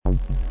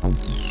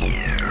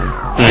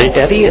The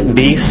Eddie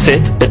B.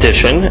 Sit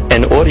edition,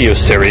 an audio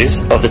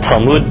series of the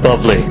Talmud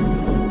Bavli.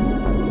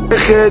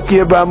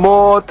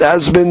 Yevamot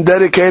has been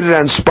dedicated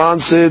and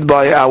sponsored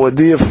by our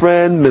dear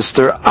friend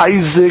Mr.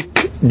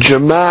 Isaac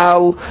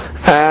Jamal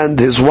and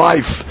his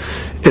wife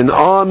in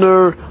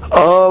honor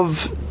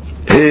of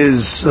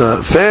his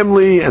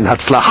family and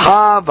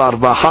Hatzlacha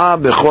v'arvacha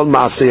b'chol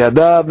ma'aseh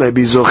yadav, may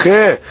be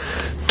zocheh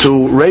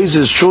to raise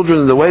his children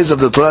in the ways of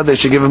the Torah. They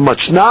should give him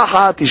much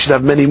nachat. He should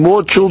have many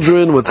more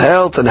children with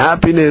health and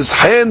happiness.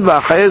 Chen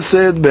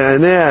v'chesed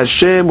be'anei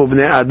Hashem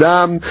u'bnei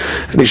Adam,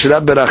 and he should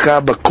have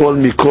beracha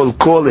b'kol mikol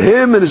kol,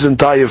 him and his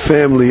entire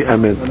family.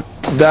 Amen.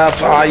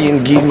 Daf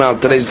Ayin Gimal.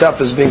 Today's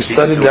daf is being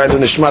studied. Da'adu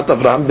Nishmat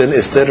Avraham ben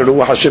Esther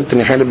Ruach Hashem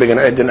Tenichenu Began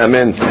Eden.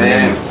 Amen.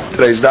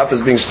 Today's daf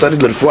is being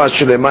studied. L'Refuah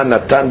Shleiman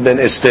Natan ben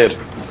Esther.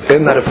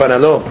 Enna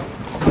refanalo.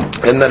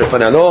 Enna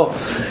refanalo.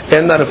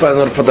 Enna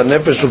refanalo for the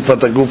nefesh and for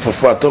the guf for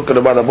fatok and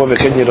about above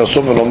Chen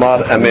Yirasov and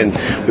Omar. Amen.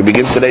 We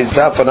begin today's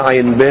daf on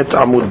Ayin Bet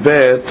Amud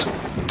Bet,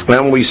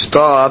 and we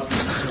start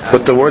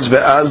with the words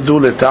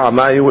Ve'azdu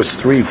le'ta'amayu. It's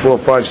 3, 4,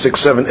 5, 6,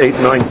 7, 8,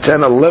 9,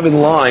 10,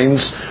 11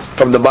 lines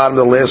from the bottom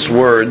of the last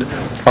word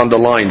on the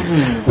line.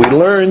 We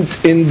learned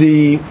in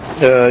the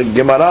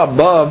Gemara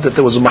above that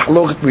there was a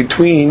mahloket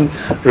between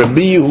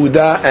Rabbi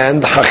Yehuda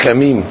and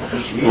Hachamim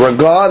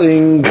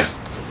regarding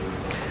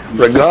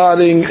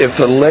if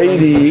a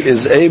lady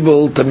is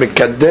able to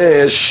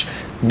mekadesh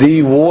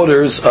the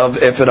waters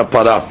of Efer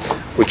HaPara,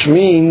 which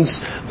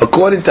means,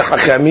 according to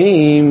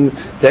Hachamim,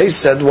 they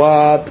said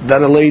what?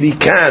 That a lady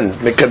can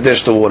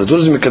mekadesh the waters. What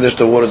does mekadesh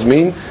the waters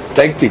mean?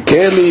 Take the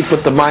keli,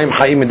 put the mayim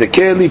hayim in the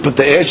keli, put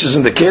the ashes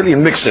in the keli,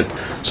 and mix it.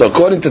 So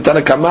according to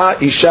Tanakama,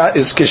 Isha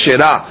is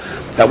keshera.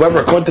 However,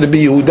 according to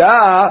the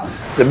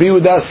Rabbi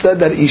Yehuda said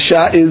that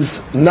Isha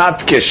is not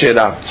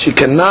keshera. She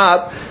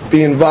cannot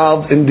be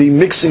involved in the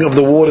mixing of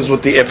the waters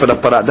with the Efer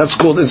HaPara. That's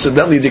called,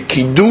 incidentally, the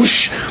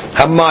Kiddush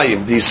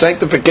HaMayim, the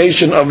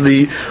sanctification of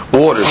the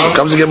waters. So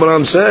comes the Gemara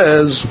and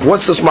says,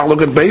 what's this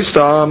mahloket based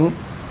on?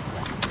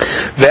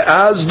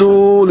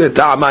 Ve'azdu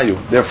le'ta'amayu.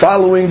 They're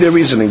following their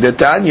reasoning. The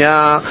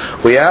Tanya,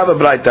 we have a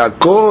braita,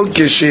 kol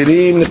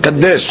keshirim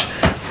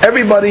nekadesh.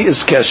 Everybody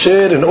is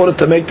kasher in order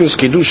to make this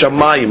kiddush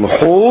hamayim.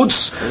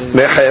 Chutz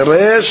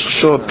mecheresh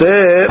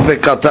shoteh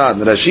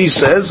ve'katan. Rashi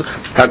says,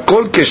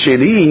 hakol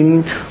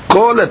keshirim,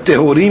 kol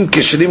tehurim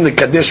keshirim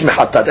nekadesh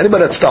mehatat.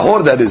 Anybody that's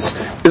tahor, that is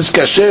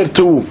kasher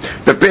to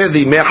prepare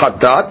the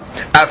mehatat.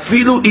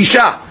 Afilu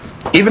isha,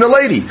 even a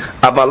lady.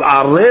 Aval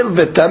arel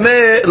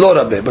ve'tameh lo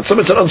rabeh. But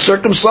somebody that's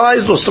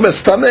uncircumcised or somebody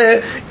that's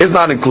tameh is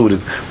not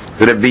included.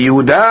 Rabbi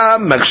Yehuda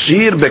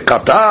machshir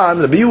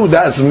bekatan. Rabbi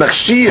Yehuda is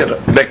machshir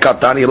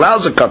bekatan. He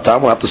allows a katan.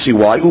 We'll have to see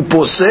why.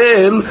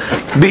 Uposel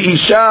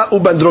beisha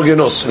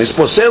ubandrogenos. He's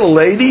posel a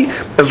lady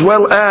as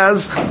well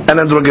as an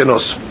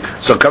androgenos.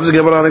 So comes the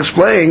Gemara and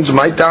explains.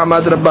 My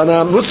ta'amad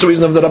Rabbanam. What's the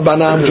reason of the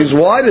Rabbanam? Which is,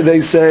 why do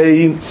they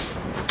say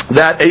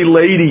that a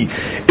lady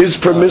is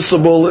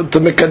permissible to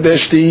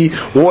mekadesh the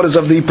waters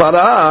of the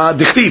para?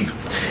 Dichtib.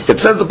 It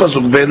says the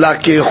pasuk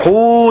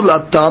velakehu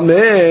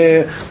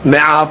latameh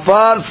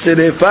me'afar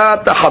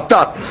sirefat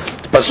hatat.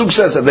 Pasuk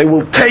says that they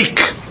will take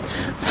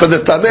for the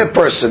tameh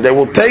person, they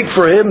will take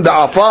for him the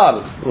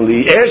afar,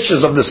 the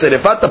ashes of the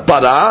sirefat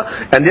para,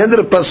 and the end of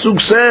the pasuk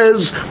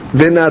says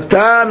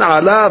v'natan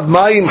alav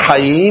mayim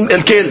hayim el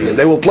keli.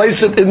 They will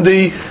place it in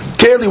the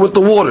keli with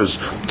the waters.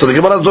 So the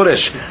Gemara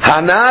Zoresh,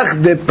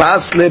 Hanach de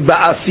pasle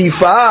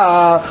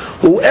ba'asifa,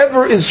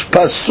 whoever is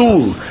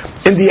pasul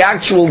in the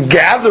actual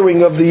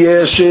gathering of the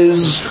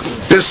ashes,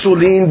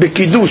 pisulin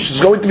bekidush, is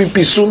going to be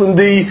pisul in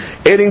the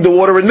adding the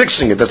water and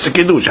mixing it. That's the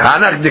kiddush.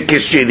 Hanach de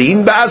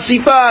kesherin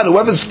ba'asifa,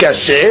 whoever's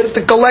kasher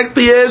to collect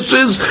the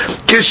ashes,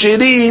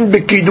 kesherin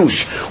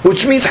bekidush,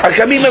 which means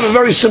Hakamim have a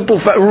very simple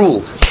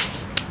rule.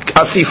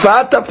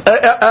 Asifat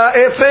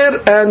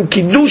Efer and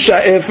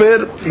Kiddusha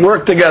Efer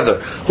work together.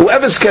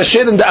 Whoever's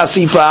kasher in the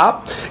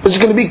Asifa is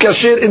going to be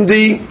kasher in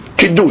the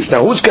Kiddush.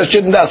 Now, who's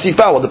kasher in the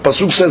Asifa? Well, the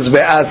pasuk says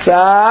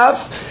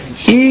Ve'asaf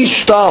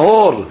Ish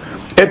Tahor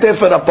Et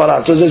Efer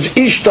HaPara. So it says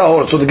Ish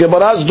Tahor. So the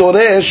Gemara's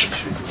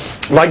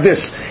Doresh like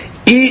this.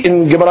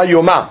 In Gemara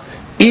Yoma,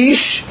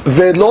 Ish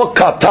Velo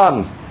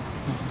Katan,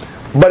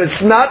 but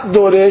it's not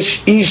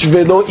Doresh Ish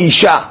Velo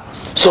Isha.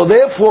 So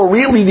therefore,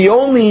 really, the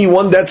only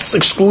one that's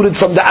excluded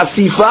from the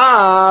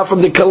asifa,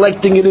 from the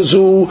collecting it, is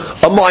who?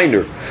 A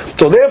minor.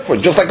 So therefore,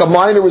 just like a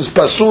minor is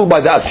pasul by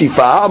the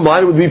asifa, a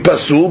minor would be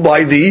pasul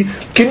by the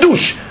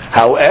kiddush.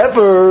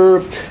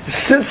 However,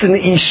 since an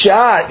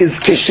isha is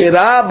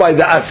keshera by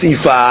the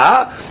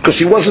asifa, because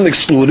she wasn't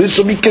excluded,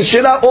 so be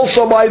keshera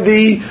also by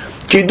the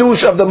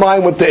kiddush of the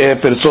mind with the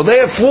efer. So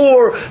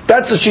therefore,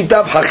 that's a shita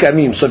of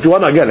Hakamim. So if you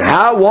want to, again,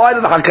 why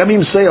did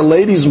Hakamim say a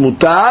lady's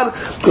mutar?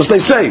 Because they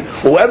say,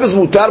 whoever's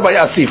mutar by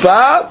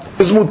asifa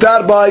is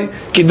mutar by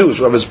kiddush.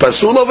 Whoever's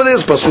pasul over there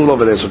is pasul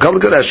over there. So come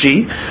look at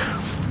Rashi.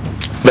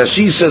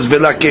 Rashi says,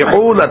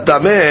 V'lakehu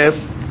latameh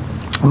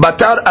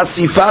batar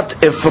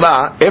asifat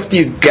efra, after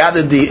you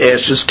gathered the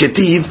ashes,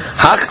 ketiv,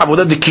 hak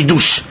avodah de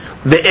kiddush.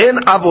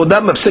 Ve'en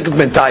avodah mafseket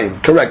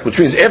mentayim. Correct, which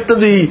means after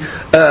the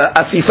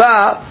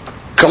asifa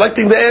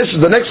collecting the ashes.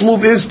 The next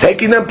move is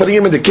taking them, putting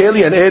them in the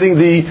keli, and adding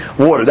the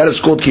water. That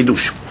is called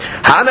kiddush.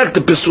 Hanach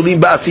the pesulim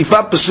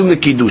ba'asifa pesulim the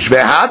kiddush.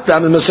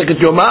 Ve'hatam in Masechet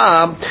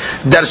Yoma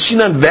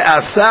darshinan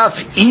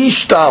ve'asaf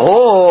ish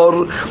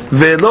tahor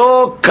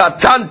ve'lo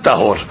katan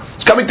tahor.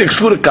 It's coming to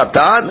exclude a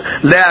katan,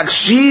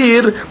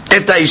 le'akshir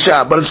et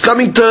ha'isha, but it's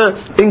coming to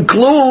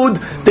include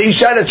the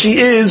isha that she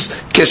is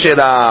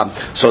keshera.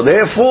 So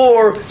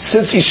therefore,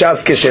 since isha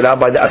is keshera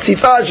by the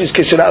asifa, she's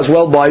keshera as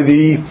well by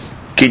the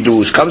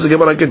kiddush. Comes the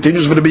Gemara and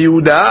continues for the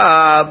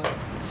Yehuda.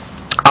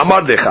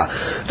 Amar decha.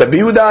 Rabbi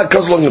Yehuda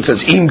comes along and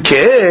says, Im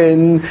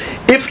ken,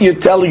 if you're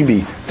telling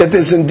me that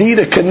there's indeed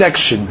a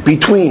connection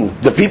between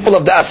the people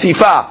of the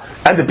asifa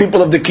and the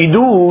people of the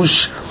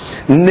kiddush,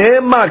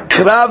 nema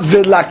krav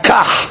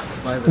velakach.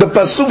 The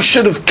pasuk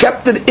should have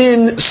kept it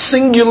in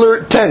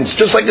singular tense,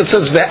 just like it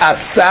says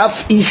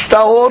ve'asaf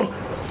ishtahor.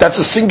 That's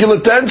a singular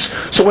tense.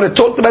 So when it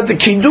talked about the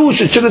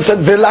kiddush, it should have said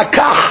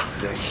velakach.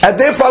 And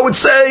therefore I would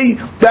say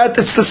that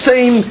it's the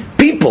same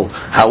people.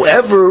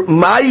 However,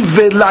 my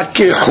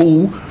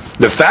velakehu,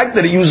 the fact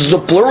that it uses a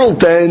plural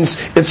tense,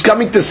 it's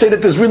coming to say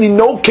that there's really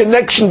no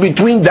connection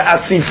between the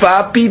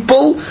asifa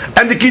people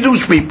and the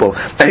kiddush people.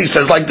 And he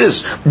says like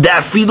this: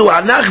 Dafidu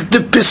anach de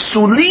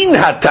pesulin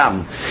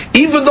hatam.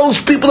 Even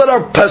those people that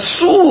are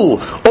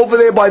pasul over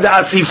there by the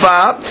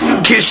asifa,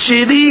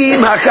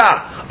 kishirim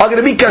haka, are going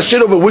to be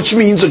kasher over, which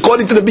means,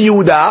 according to the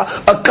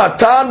Yehuda, a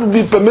katan would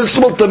be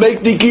permissible to make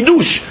the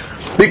kiddush.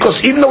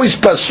 Because even though he's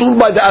pasul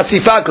by the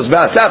asifa, because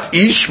ve'asaf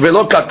ish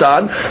ve'lo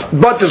katan,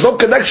 but there's no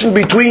connection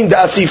between the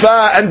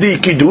asifa and the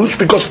kiddush,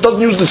 because it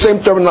doesn't use the same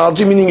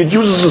terminology, meaning it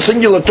uses a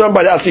singular term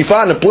by the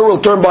asifa and a plural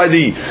term by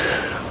the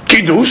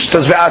kiddush. It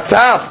says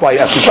ve'asaf by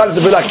asifa, it's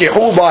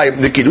ve'lakehu by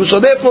the kiddush. So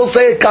therefore,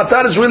 say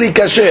katan is really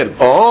kasher.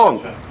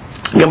 Oh,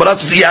 Gemara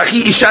says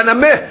yachi isha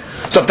nameh.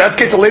 So if that's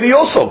the case, a lady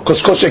also,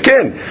 because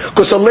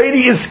a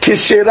lady is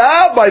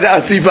keshera by the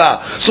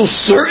asifa, so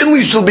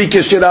certainly she'll be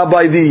keshera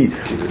by the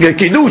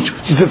kiddush.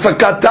 If a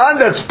katan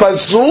that's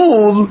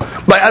pasul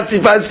by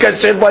asifa is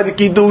kesher by the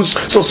kiddush,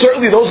 so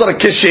certainly those that are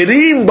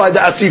kesherim by the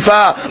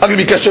asifa are going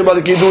to be kesher by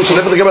the kiddush. So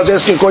therefore the Gemara is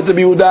asking according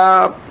to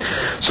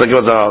Yehuda. So the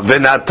Gemara says,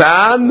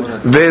 venatan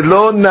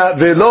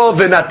velo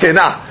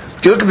venatena.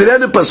 If you look at the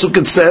end of the pasuk,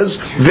 it says,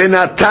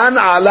 venatan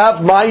alav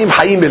mayim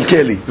hayim el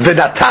keli.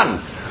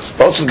 Venatan.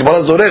 Also, the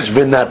Gemara Zoresh,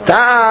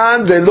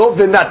 v'natan v'lo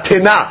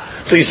v'natena.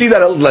 So you see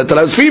that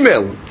is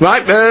female,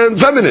 right? And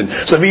feminine.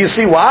 So if you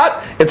see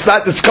what?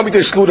 It's coming to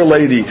exclude a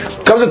lady.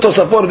 Comes to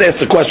Tosafot and asks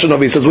the question of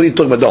me. He says, what are you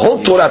talking about? The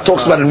whole Torah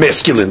talks about a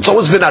masculine. It's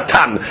always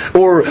v'natan,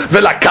 or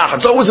v'lakach.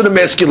 It's always in a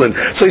masculine.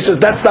 So he says,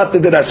 that's not the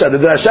dirasha. The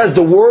dirasha is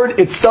the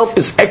word itself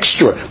is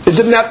extra. It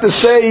didn't have to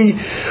say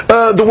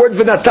the word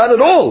v'natan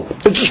at all.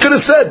 It just could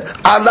have said,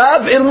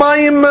 alav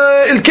ilmayim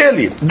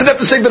ilkeli. It didn't have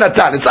to say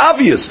v'natan. It's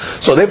obvious.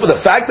 So therefore the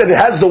fact that it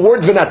has the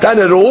word v'natan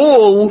at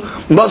all,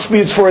 must be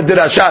it's for a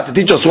dirasha. To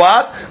teach us what?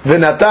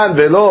 V'natan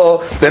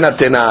v'lo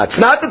v'natena. It's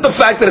not that the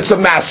fact that it's a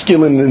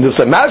masculine in this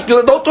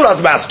masculine, no Torah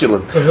is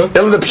masculine.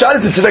 The pshat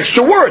is it's an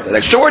extra word. An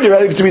extra word you're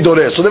ready to be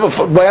doresh. So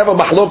therefore we have a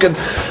mahloket,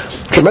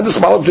 tremendous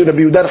mahloket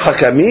between Rabbi Yehuda and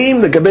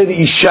Hakamim, the Gabei the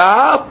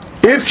Isha,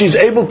 if she's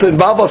able to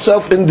involve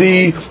herself in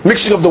the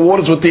mixing of the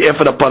waters with the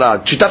Ephod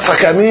HaParah. Shitat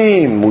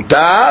Hakamim,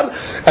 mutar,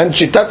 and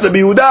Shitat Rabbi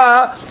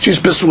Yehuda, she's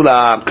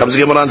pesula. Comes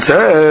the Gemara and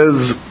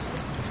says,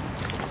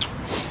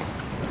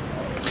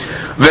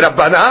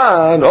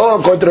 V'Rabbanan,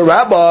 according to the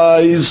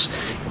rabbis,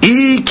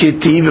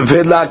 Ikitiv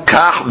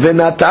v'lakach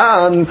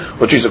v'natan,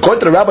 which is according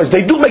to the rabbis,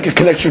 they do make a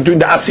connection between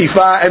the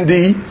asifa and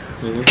the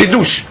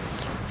kiddush.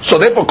 So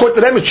therefore, according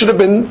to them, it should have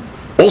been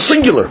all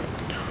singular.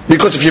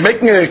 Because if you're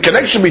making a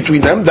connection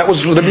between them, that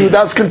was Rabbi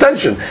Yehuda's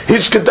contention.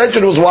 His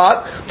contention was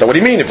what? So what do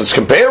you mean? If it's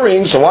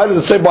comparing, so why does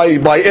it say by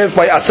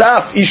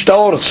asaf,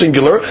 ishtaor,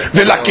 singular,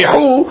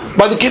 v'lakihu,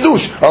 by the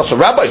kiddush? So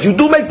rabbis, you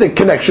do make the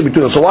connection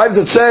between them. So why does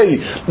it say,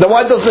 then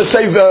why doesn't it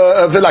say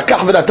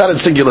v'lakach v'natan in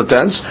singular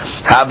tense?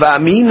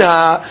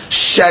 Havamina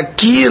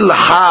shakil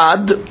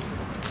had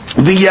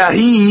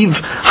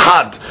v'yahiv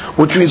had,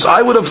 which means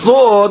I would have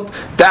thought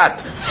that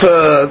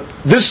for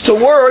this to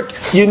work,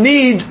 you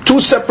need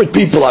two separate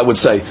people. I would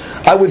say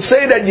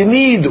that you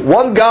need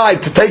one guy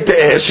to take the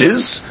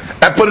ashes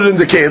and put it in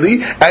the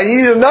keli, and you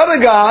need another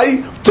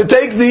guy to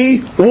take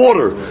the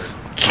water.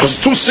 Because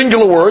two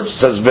singular words, it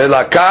says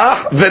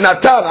velakah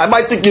venatan. I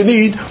might think you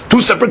need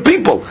two separate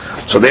people.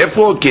 So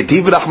therefore,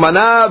 ketiv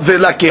rahmana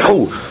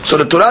velakehu. So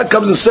the Torah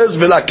comes and says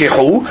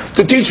velakehu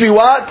to teach me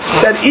what?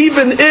 That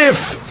even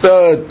if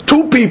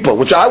two people,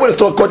 which I would have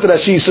thought, according to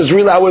Rashi says,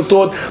 really I would have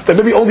thought that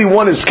maybe only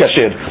one is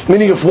kasher.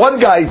 Meaning if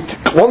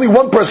only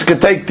one person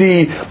could take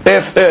the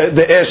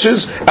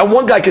ashes, and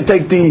one guy could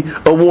take the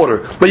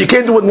water. But you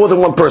can't do it more than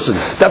one person.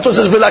 That's what it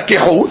says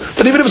velakehu.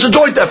 That even if it's a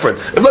joint effort,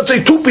 if let's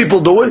say two people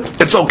do it,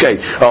 it's okay.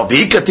 So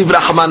write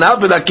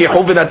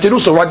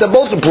them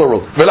both in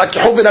plural. I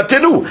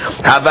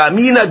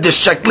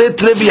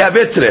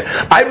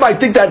might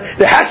think that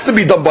it has to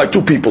be done by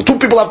two people. Two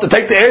people have to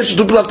take the ashes,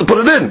 two people have to put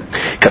it in.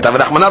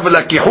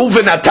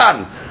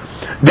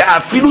 The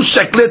afilu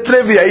sheklet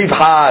trevia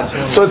had.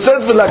 So it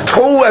says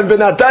v'lakhu and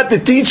v'natat to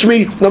teach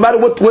me no matter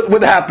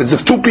what happens.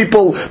 If two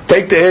people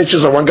take the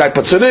ashes and one guy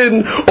puts it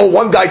in, or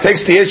one guy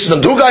takes the ashes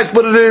and two guys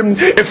put it in,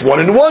 if 1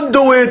 and 1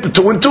 do it,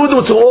 2 and 2 do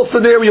it, so all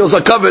scenarios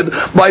are covered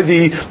by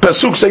the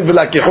pasuk saying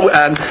v'lakhu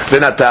and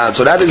v'natat.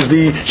 So that is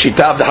the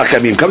shita of the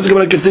hakamim. Comes the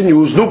Gemara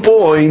continues, new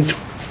point.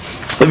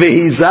 So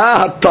it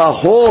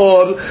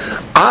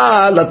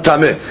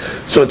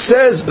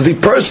says the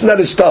person that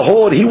is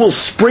tahor, he will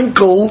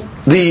sprinkle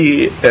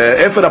the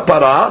efer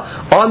para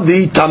on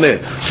the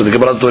tameh. So the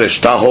Gemara says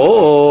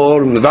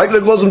tahor,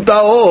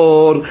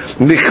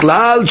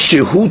 michlal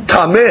shehu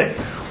tameh,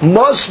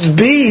 must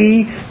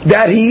be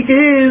that he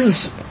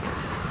is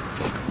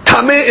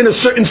tameh in a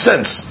certain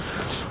sense.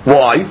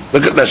 Why?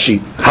 Look at Rashi.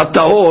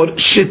 Hatahor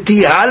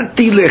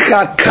shetihalti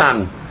lecha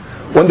kan.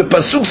 When the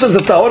pasuk says the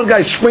tahor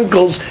guy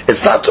sprinkles,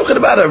 it's not talking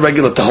about a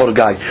regular tahor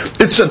guy.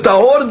 It's a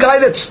tahor guy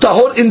that's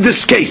tahor in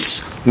this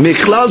case.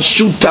 Michlal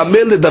shu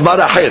tameh ledavar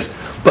acher,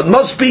 but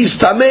must be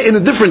tameh in a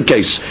different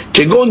case.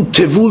 Kegon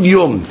tevul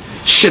yom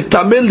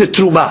shetameh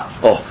letruma.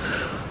 Oh,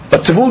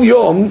 but tevul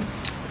yom,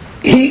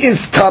 he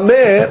is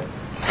tameh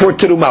for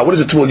teruma. What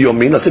does a tevul yom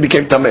mean? Let's say he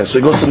became tameh, so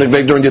he goes to the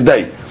mikveh during the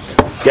day.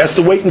 He has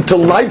to wait until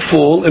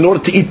nightfall in order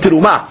to eat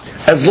teruma.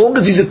 As long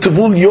as he's a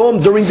tevul yom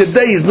during the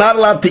day, he's not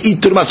allowed to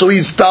eat teruma. So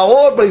he's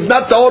tahor, but he's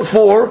not tahor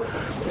for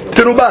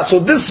teruma. So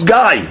this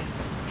guy,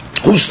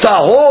 who's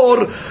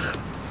tahor,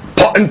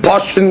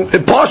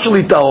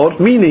 partially tahor,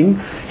 meaning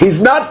he's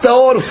not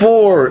tahor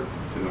for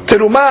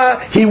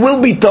teruma, he will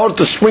be tahor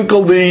to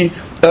sprinkle the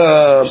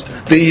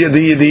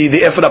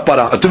efer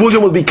para. A tevul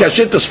yom will be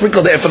kasher to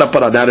sprinkle the efer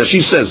para. Now, as she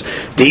says,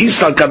 the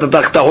Yisrael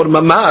katatach tahor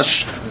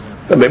mamash.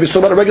 Maybe it's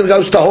talking about a regular guy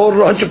who's tahor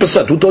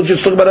 100%. Who told you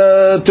it's talking about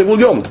a tevul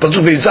yom?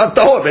 Maybe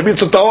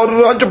it's a tahor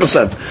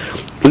 100%.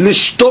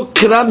 Lishtok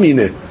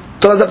kramine.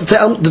 The Torah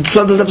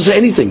doesn't have to say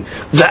anything.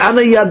 The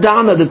ana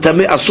yadana the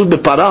tameh asud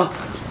bepara.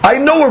 I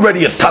know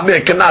already a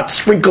tameh cannot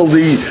sprinkle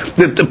the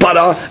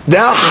para. They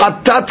are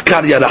hatat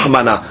karya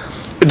rahmana.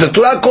 The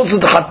Torah calls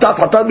it hatat.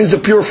 Hatat means a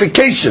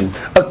purification,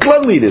 a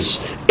cleanliness.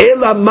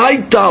 Ela mai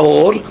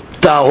tahor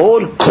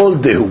kol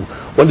dehu.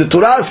 When the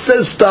Torah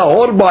says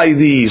tahor by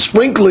the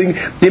sprinkling,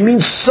 it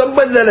means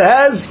somebody that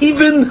has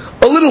even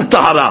a little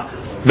tahara.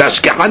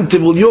 Vashkahan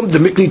tevul yom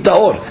demikli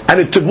tahor, and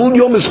a tevul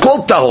yom is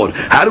called tahor.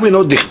 How do we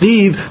know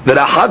dichtiv that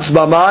achatz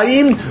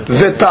b'mayim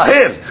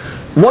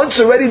v'taher? Once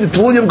already the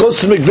tevul yom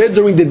goes to mikveh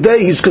during the day,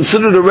 he's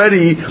considered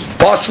already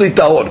partially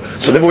tahor.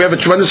 So then we have a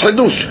tremendous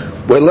hadush.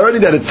 We're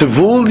learning that a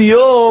tevul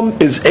yom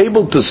is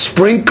able to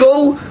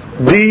sprinkle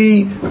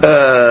the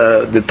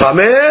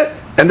tameh.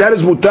 And that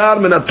is mutar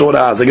min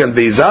ha-Torah. Again,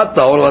 ve'izat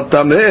tahor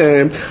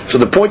la-tameh. So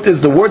the point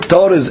is, the word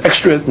tahor is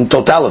extra in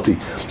totality.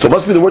 So it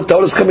must be the word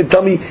tahor is coming to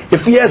tell me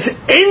if he has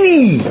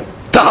any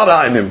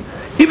tahara in him,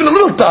 even a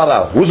little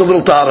tahara. Who's a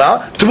little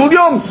tahara? Tevul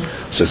yom.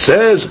 So it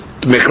says,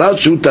 mechlal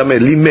shu tameh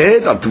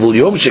limed al tevul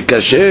yom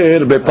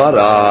shekasher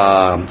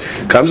bepara.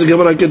 Comes the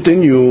Gemara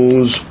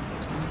continues.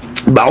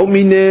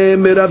 Ba'umine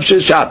merav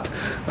sheshat.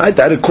 Right,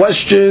 I had a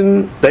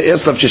question. They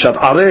asked Rav Sheshat,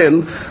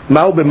 Arel,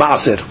 ma'u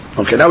b'ma'aser.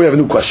 Okay, now we have a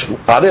new question.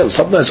 Arel,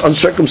 something that's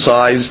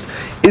uncircumcised,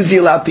 is he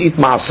allowed to eat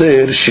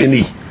ma'aser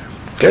sheni?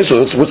 Okay,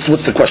 so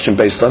what's the question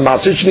based on?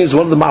 Ma'aser sheni is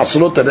one of the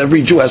ma'aserot that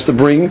every Jew has to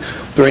bring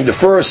during the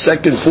 1st,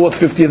 2nd, 4th,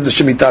 5th year of the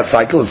Shemitah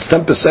cycle. It's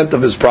 10%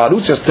 of his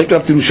produce. He has to take it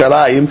up to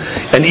Yerushalayim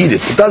and eat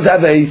it. It does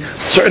have a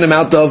certain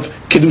amount of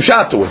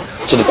kedusha to it.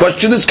 So the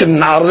question is,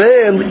 can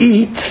Arel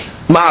eat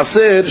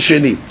ma'aser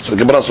sheni? So the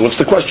Gemara, so what's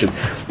the question?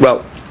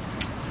 Well,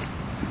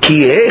 well,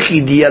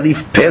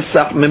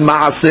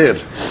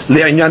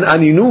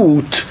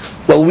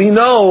 we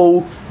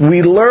know,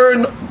 we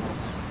learn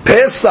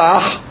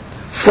Pesach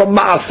from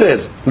Ma'aser,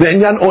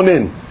 le'inyan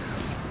onen.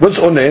 What's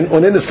onen?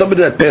 Onen is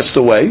somebody that passed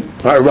away,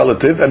 a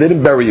relative, and they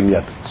didn't bury him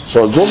yet.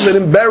 So as long as they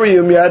didn't bury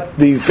him yet,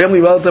 the family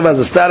relative has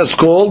a status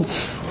called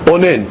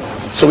onen.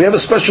 So we have a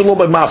special law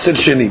by Ma'aser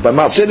Sheni. By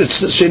Ma'aser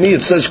Sheni,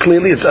 it says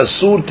clearly it's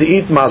asur to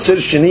eat Ma'aser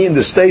Sheni in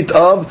the state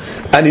of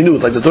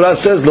aninut. Like the Torah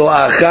says, Lo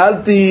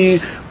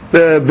achalti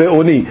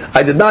be'oni.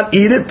 I did not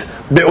eat it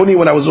be'oni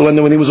when he was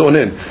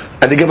onen.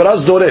 And the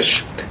Gemara's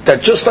doresh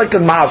that just like the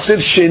Ma'aser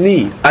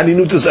Sheni,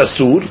 aninut is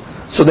asur.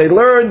 So they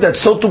learned that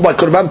so too by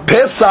Korban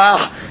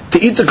Pesach, to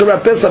eat the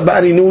Korban Pesach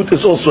by aninut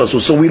is also asur.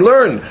 So we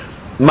learn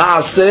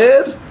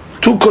Ma'aser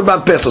to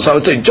Korban Pesach. So I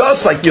would say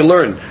just like you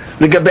learn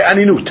the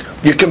aninut,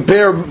 you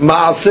compare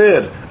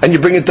Ma'aser and you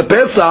bring it to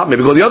Pesach,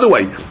 maybe go the other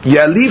way.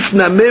 Yalif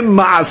namem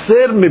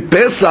Ma'aser mi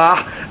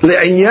Pesach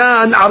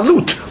le'inyan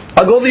arlut.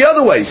 I'll go the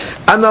other way,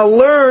 and I'll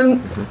learn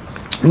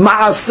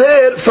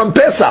Ma'aser from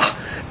Pesach,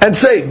 and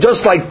say,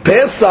 just like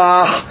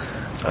Pesach,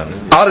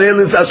 Arel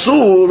is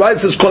Asur, right? It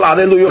says, Kol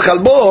Arelu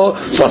Yochal Bo,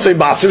 so I'll say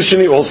Ma'aser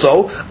Sheni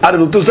also,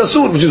 Arelu is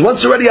Asur, which is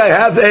once already I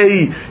have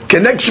a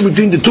connection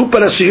between the two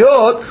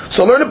parashiyot,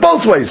 so I'll learn it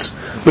both ways.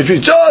 Which is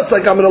just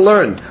like I'm going to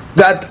learn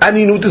that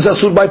Aninut is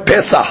Asur by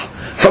Pesach,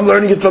 from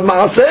learning it from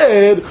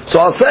Ma'aser, so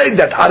I'll say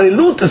that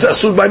Arelut is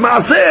Asur by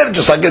Ma'aser,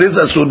 just like it is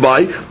Asur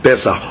by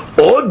Pesach.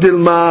 Or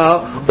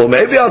Dilma, or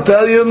maybe I'll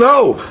tell you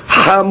no.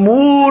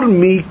 Hamur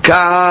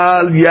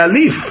mikal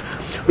yalif.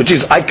 Which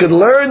is, I could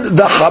learn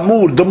the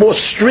Hamur, the more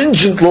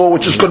stringent law,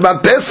 which is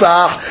Korban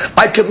Pesach,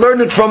 I could learn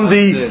it from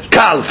the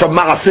Kal, from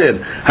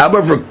Ma'asir.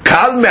 However,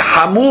 Kal me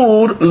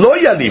Hamur lo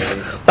Yalif.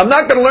 I'm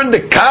not going to learn the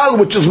Kal,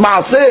 which is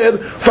Ma'asir,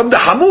 from the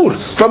Hamur,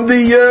 from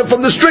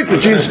the strict,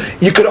 which is,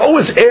 you could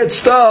always add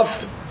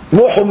stuff,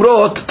 more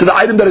Humrot, to the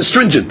item that is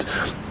stringent,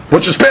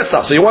 which is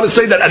Pesach. So you want to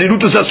say that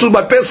Arirut is Asur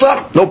by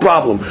Pesach? No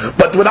problem.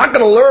 But we're not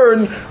going to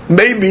learn,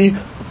 maybe,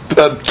 to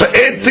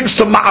add things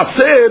to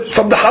Ma'asir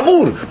from the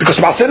Hamur, because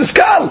Ma'asir is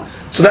Kal.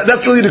 So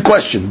that's really the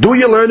question. Do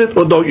you learn it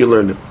or don't you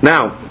learn it?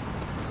 Now,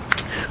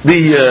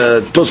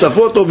 the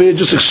Tosafot over here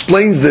just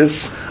explains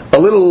this a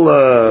little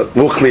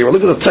more clear.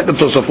 Look at the second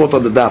Tosafot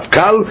on the Daf.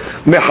 Kal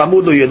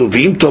mehamur lo yelu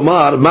v'im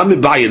tomar ma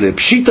mebayile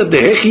pshita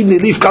dehechi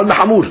nilif kal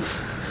mehamur.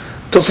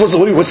 Tosafot says,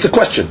 what's the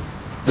question?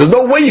 There's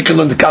no way you can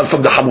learn the Kal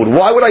from the Hamur.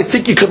 Why would I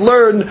think you could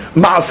learn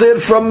Ma'asir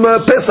from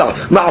Pesach?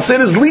 Ma'asir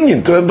is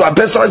lenient.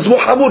 Pesach is more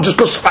Hamur. Just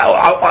because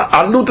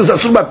Arlut is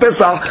Asur by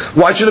Pesach,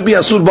 why should it be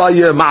Asur by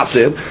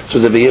Ma'asir? So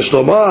the V'yesh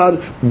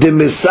Lomar,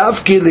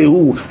 Demesav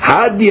Kelehu,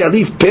 Had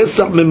Yalif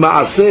Pesach me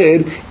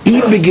Ma'asir, I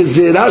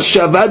begezerah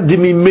Shabbat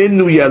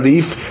demimenu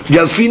Yalif,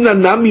 Yalfina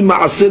nami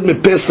Ma'asir me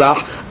Pesach,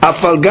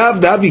 Afalgav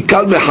davi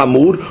Kal me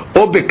Hamur,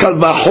 or Bekal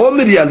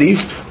Vahomer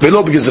Yalif,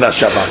 Velo begezerah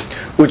Shabbat.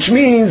 Which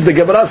means the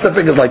Gemara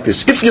Sefek is like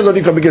this. If you're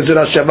learning from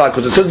Gezerah Shabbat,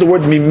 because it says the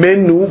word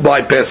Mimenu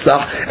by Pesach,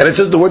 and it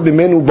says the word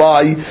Mimenu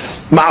by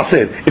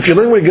Ma'asir. If you're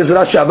learning with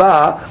Gezerah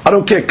Shabbat, I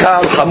don't care,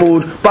 Kal,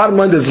 Hamur, bottom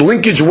line, there's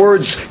linkage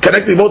words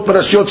connecting both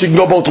parashiyot, so you can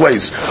go both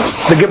ways.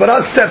 The Gemara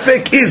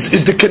Sefek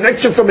is the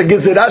connection from a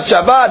Gezerah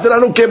Shabbat, then I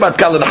don't care about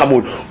Kal and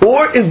Hamur.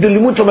 Or is the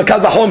limud from a Kal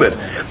Vahomer?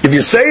 If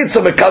you say it's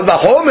from a Kal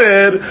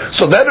Vahomer,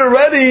 so then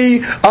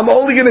already, I'm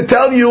only going to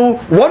tell you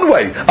one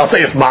way. I'll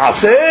say if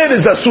Ma'asir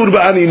is Asur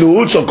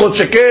Ba'aninut, so Kol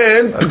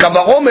Sheken, Kal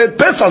Vahomer,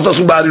 Pesach is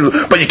Asur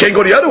Ba'aninut. But you can't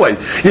go the other way.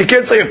 You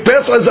can't say if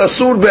Pesach is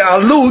Asur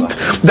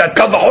Ba'alut, that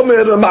Kal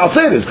Vahomer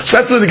Ma'asir is. So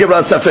that's really the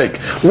Gemara Sefek.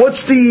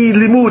 What's the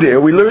limud here?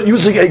 We learn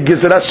using a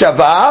Gezerah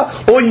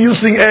Shavah or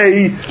using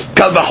a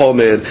Kal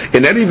Vahomer.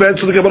 In any event,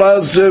 so the Gemara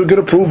is going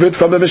to prove it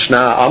from the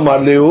Mishnah. Amar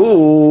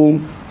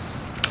Lehu.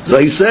 So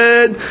he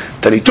said,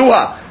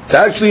 Tanituha. It's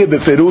actually a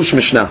Beferush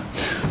Mishnah.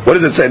 What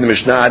does it say in the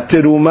Mishnah?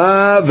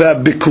 Teruma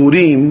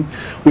v'bikurim.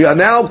 We are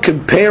now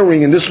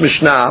comparing in this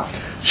Mishnah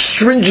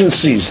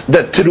stringencies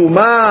that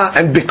Teruma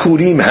and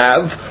Bikurim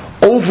have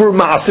over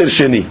Ma'asir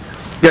Sheni.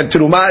 Again,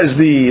 Teruma is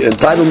the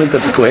entitlement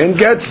that the Kohen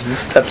gets.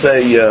 That's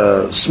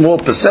a small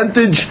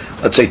percentage,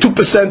 let's say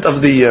 2%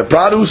 of the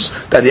produce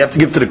that you have to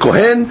give to the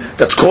Kohen.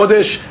 That's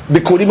Kodesh.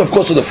 Bikurim, of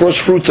course, are the first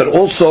fruits that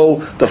also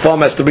the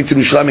farm has to bring to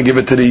Yerushalayim and give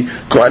it to the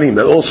Kohanim.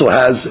 That also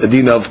has a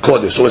din of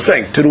Kodesh. So we're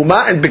saying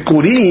Teruma and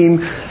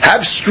Bikurim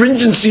have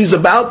stringencies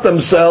about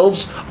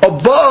themselves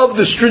above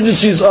the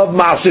stringencies of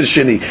Ma'asir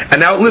Sheni. And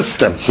now list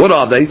them. What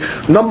are they?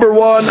 Number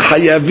one,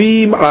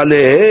 Hayavim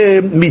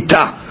Alehem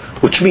Mitah.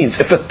 Which means,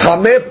 if a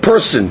tameh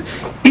person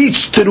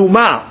eats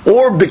teruma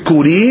or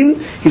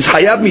bikurim, he's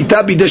hayab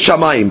mitah bidei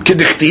shamayim.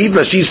 Kedichtiv,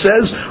 as she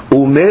says,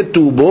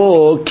 umetu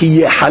bo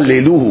ki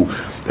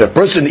yehaleluhu. The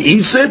person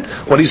eats it,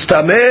 when he's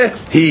tameh,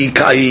 he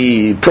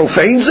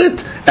profanes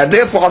it, and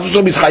therefore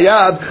he's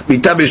hayab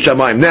mitah bidei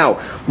shamayim. Now,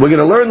 we're going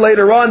to learn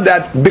later on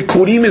that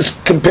bikurim is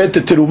compared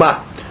to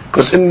teruma.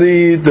 Because in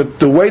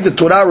the way the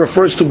Torah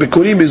refers to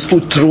bikurim is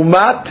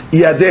utrumat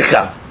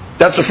yadecha.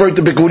 That's referring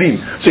to Bikurim.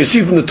 So you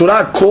see from the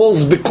Torah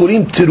calls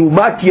Bikurim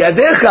Tirumat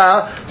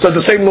Yadecha, so it's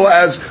the same law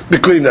as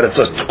Bikurim. That if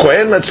the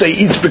Kohen, let's say,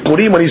 eats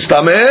Bikurim when he's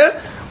Tameh,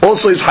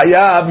 also is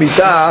Hayab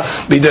Mitah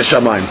Bidei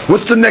Shamayim.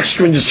 What's the next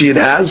stringency it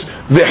has?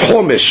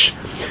 Vehomish.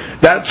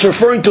 That's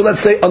referring to,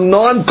 let's say, a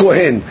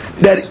non-Kohen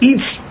that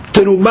eats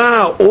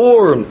Teruma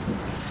or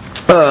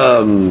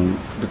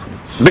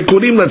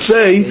Bikurim, let's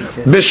say,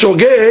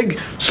 Beshogeg,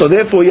 so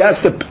therefore he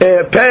has to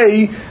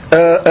pay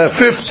a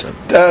fifth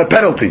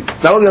penalty.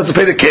 Not only has to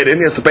pay the kid,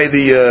 he has to pay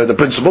the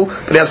principal,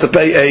 but he has to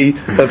pay a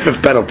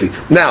fifth penalty.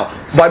 Now,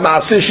 by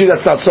Ma'asir Sheni,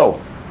 that's not so.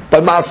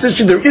 By Ma'asir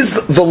Sheni, there is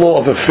the law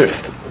of a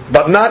fifth,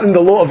 but not in the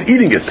law of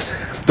eating it.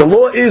 The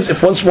law is,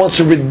 if one wants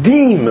to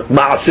redeem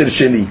Ma'asir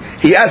Sheni,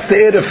 he has to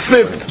add a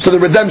fifth to the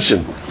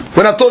redemption.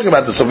 We're not talking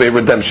about this of a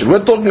redemption.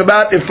 We're talking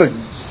about if a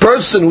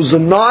person who's a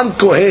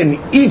non-Kohen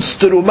eats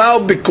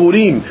teruma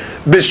bikurim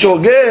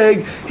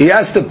b'shogeg, he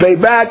has to pay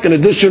back an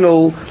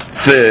additional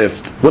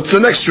fifth. What's the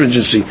next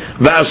stringency?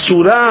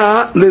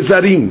 V'asura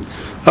lezarim.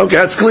 Okay,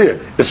 that's clear.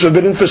 It's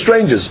forbidden for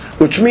strangers,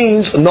 which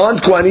means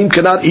non-Kohanim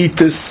cannot eat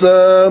this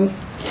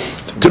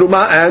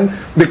teruma and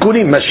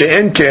bikurim.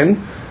 Mashe'en ken,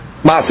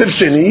 Ma'asir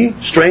Sheni,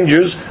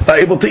 strangers are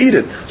able to eat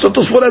it. So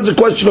Tosfot has a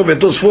question of it.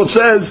 Tosfot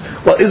says,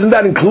 well, isn't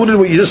that included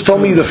when you just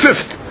told me the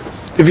fifth?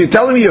 If you're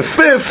telling me a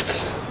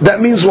fifth, that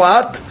means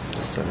what?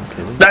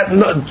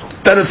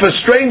 That if a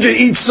stranger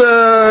eats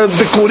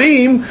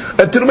bikurim,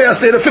 Tirumah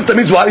has to add a fifth. That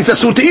means what? He's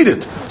asur to eat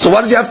it. So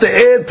why did you have to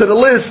add to the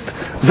list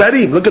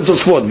zarim? Look at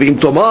Tosfot. V'im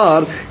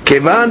tomar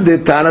kevan de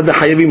tana de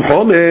hayavim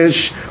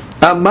homesh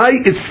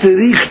amai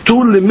itzterich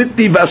tu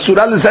limitni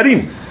v'asura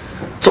lezarim.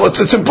 So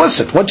it's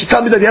implicit. Once you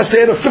tell me that he has to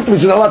add a fifth,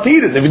 he's not allowed to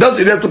eat it. If he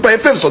doesn't, he has to pay a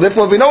fifth. So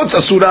therefore, we know it's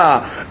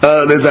asura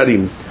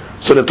lezarim.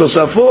 So the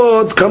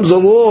Tosafot comes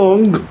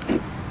along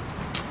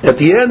at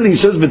the end, and he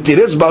says,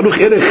 "V'tirez baruch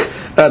erech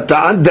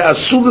ta'an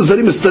de'asur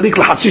lezarim estadik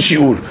l'chatzi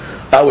shiur,"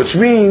 which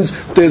means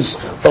there's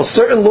a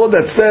certain law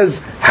that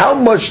says how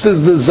much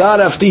does the zar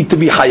have to eat to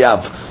be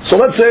hayav. So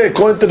let's say,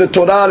 according to the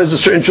Torah, there's a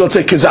certain shul, let's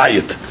say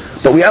kezayit.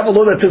 But we have a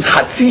law that says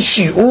Hatzi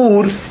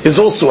Shiur is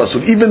also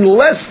asur. Even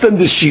less than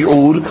the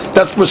Shiur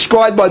that's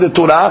prescribed by the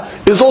Torah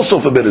is also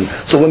forbidden.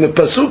 So when the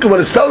Pasuk, when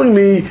it's telling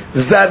me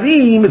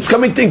Zarim, it's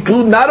coming to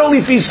include not only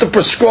if he's the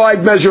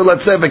prescribed measure,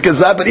 let's say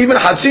V'kezah, but even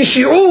Hatzi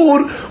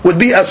Shiur would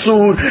be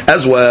asur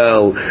as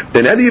well.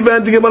 In any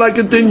event, the Gemara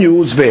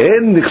continues,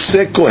 V'hen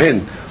nichse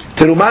kohen.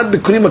 Terumat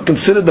bikurim are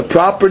considered the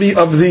property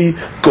of the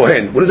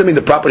Kohen. What does that mean,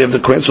 the property of the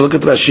Kohen? So look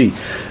at Rashi.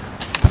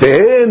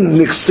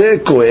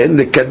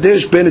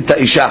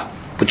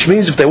 Which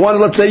means if they want to,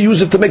 let's say,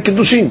 use it to make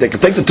kiddushin, they can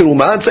take the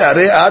terumah and say,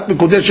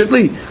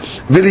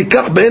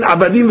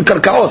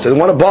 they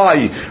want to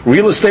buy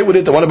real estate with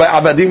it, they want to buy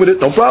avadim with it,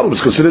 no problem,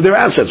 it's considered their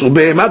assets.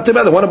 They want to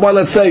buy,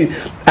 let's say,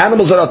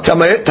 animals that are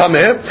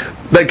tameh,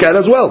 they can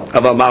as well.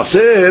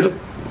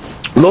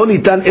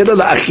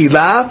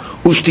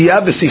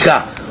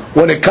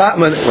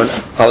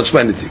 I'll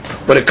explain it to you.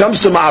 When it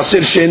comes to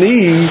Ma'asir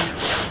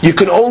Sheni, you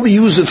can only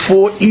use it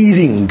for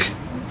eating.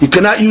 You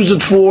cannot use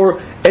it for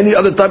any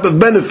other type of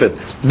benefit.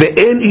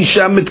 Ve'en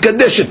isha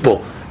mitkadeshet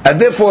po. And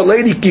therefore, a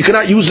lady, you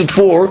cannot use it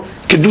for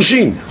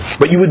kiddushin.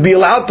 But you would be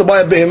allowed to buy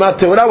a behemat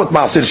teorah with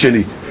Ma'asir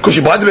Sheni. Because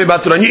you buy the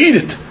behemat teorah and you eat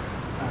it.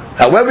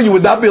 However, you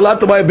would not be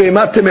allowed to buy a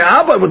behemat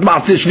teme'ah with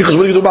Ma'asir Sheni, because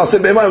what do you do with Ma'asir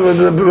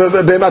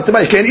behemat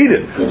teme'ah? You can't eat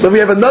it. So we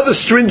have another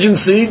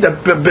stringency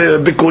that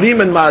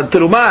bikurim and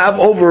terumah have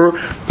over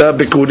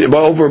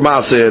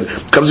Ma'asir.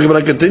 Comes the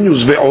Gemara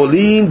continues,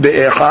 ve'olin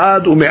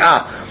be'ehad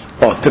u'me'ah.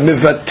 To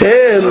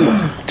mevatel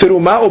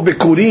terumah or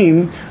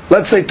bikurim,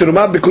 let's say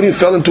terumah bikurim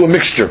fell into a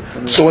mixture.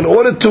 So in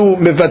order to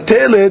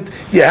mevatel it,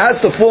 it has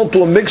to fall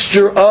into a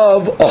mixture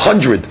of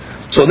 100.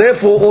 So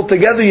therefore,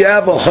 altogether you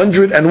have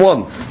 101.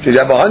 So you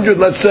have 100,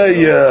 let's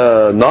say,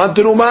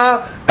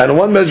 non-terumah, and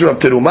one measure of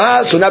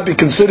terumah, so that be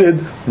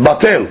considered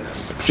batel.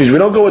 Which means we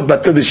don't go with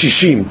batel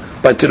b'shishim.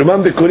 By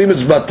terumah bikurim,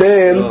 it's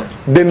batel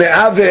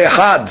b'me'ah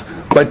ve'ehad.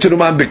 By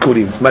terumah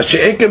bikurim.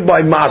 Mashe'ekev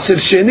by ma'asir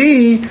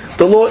sheni,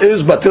 the law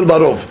is batel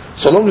barov.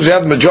 So long as you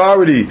have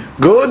majority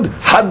good,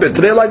 had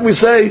betre, like we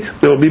say,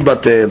 there will be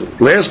batel.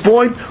 Last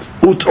point,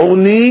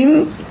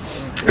 ut'onin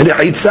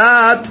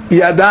Rechitzat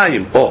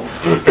yadayim.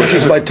 Which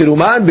is by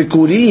teruman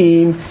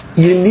bikurim,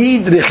 you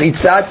need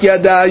rechitzat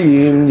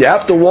yadayim. You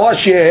have to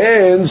wash your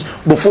hands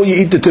before you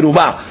eat the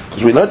terumah.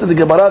 Because we learned in the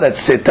Gemara that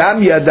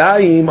setam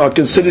yadayim are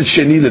considered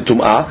sheni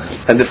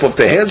letumah, and if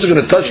the hands are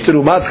going to touch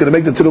terumah, it's going to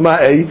make the terumah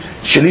a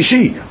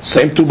shelishi.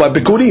 Same too by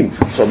bikurim.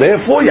 So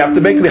therefore, you have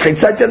to make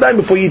rechitzat yadayim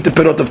before you eat the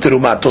pirot of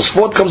terumah.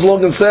 Tosfot comes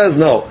along and says,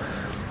 no.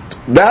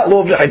 That law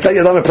of Rechitzat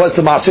Yadayim applies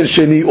to Ma'asir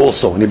Sheni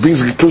also. And he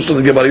brings a close to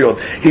the Gemara.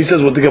 He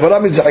says what the Gemara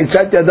means,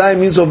 Rechitzat Yadayim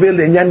means over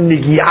l'inyan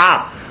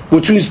nigi'ah,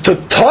 which means to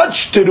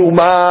touch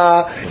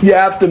terumah, you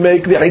have to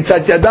make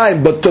Rechitzat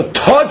Yadayim. But to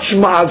touch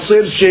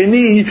Ma'asir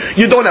Sheni,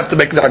 you don't have to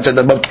make Rechitzat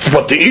Yadayim.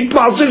 But to eat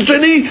Ma'asir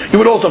Sheni, you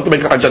would also have to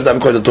make Rechitzat Yadayim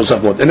according to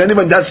Tosafot. And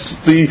anyway, that's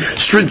the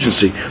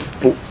stringency.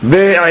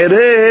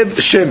 Ve'erev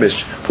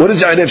Shemesh. What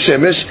is Erev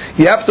Shemesh?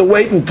 You have to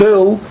wait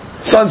until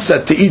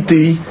sunset to eat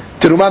the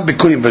terumah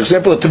bikurim. For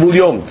example, a tivul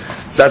yom.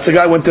 That's a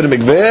guy who went to the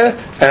mikveh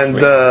and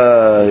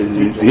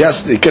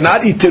he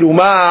cannot eat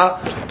terumah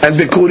and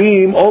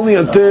bikurim only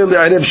until the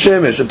erev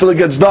shemesh, until it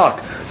gets dark.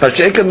 Now,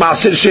 sheikhan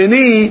ma'asir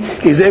sheni,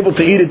 he's able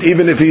to eat it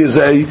even if he is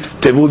a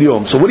tivul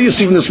yom. So what do you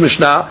see in this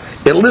Mishnah?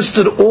 It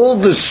listed all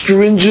the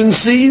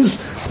stringencies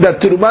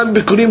that terumah and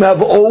bikurim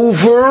have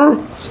over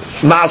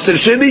ma'asir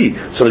sheni.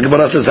 So the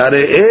Gemara says, "Hare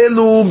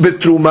elu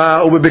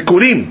betrumah u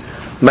bekurim,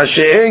 ma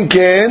she'en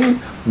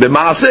ken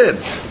b'ma'aser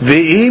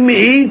ve'im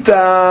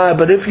ita."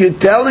 But if you're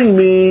telling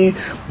me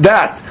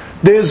that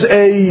there's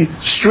a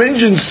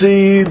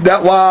stringency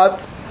that what?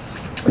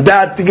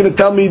 That you're going to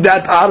tell me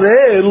that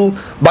arel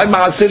by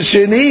ma'aser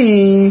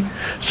sheni,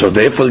 so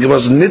therefore it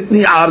was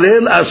nitni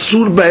arel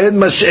asur b'hen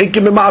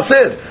mash'ekim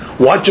b'ma'aser.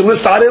 Why don't you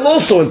list arel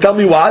also and tell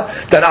me what?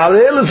 That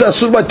arel is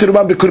asur by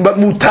terumah bikurim, but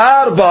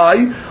mutar by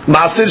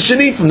ma'aser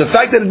sheni. From the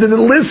fact that it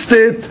didn't list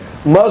it,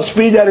 must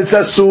be that it's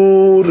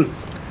asur.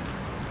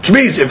 Which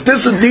means, if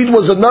this indeed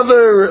was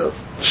another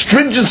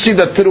stringency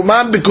that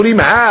terumah bikurim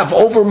have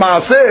over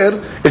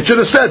ma'aser, it should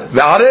have said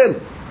ve'arel.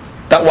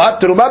 That what?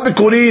 Terumah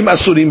bikurim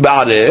asurim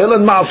ba'arel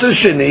and ma'aser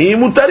sheni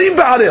mutarim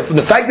ba'arel. From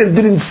the fact that it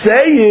didn't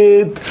say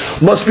it,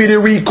 must be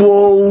they're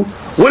equal.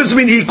 What does it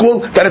mean equal?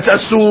 That it's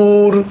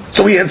asur.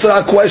 So we answer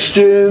our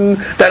question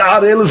that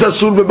arel is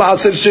asur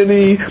b'ma'aser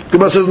sheni.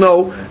 Gemara says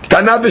no.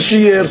 Tana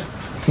v'shir.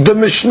 The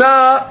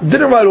Mishnah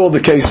didn't write all the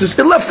cases.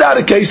 It left out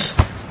a case.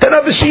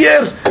 Tana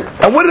v'shir.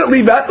 And what did it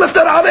leave out? Left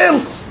out arel.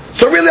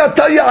 So really, I'll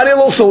tell you, arel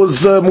also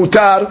is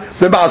mutar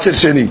b'ma'aser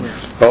sheni.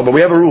 Oh, but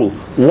we have a rule.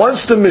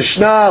 Once the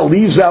Mishnah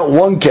leaves out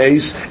one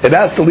case, it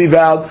has to leave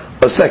out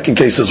a second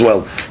case as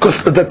well.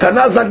 Because the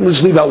Tana is not going to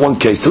just leave out one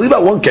case. To leave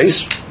out one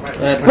case,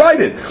 write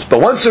it.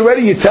 But once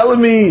already you're telling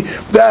me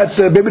that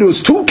maybe there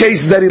was two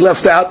cases that he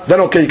left out,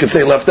 then okay, you can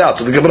say left out.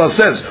 So the Gemara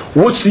says,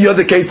 what's the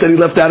other case that he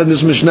left out in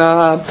this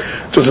Mishnah?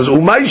 So it says,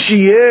 Umay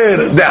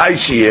Shiur, De'ai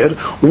Shiur.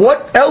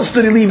 What else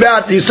did he leave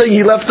out? He's saying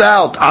he left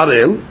out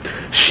Arel.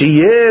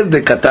 Shiur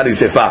de Katari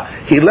Sefa.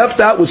 He left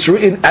out what's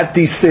written at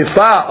the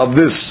Sefa of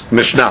this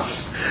Mishnah.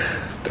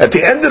 At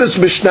the end of this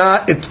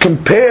Mishnah, it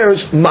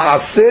compares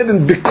Ma'aser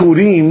and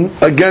Bikurim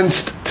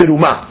against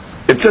Terumah.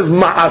 It says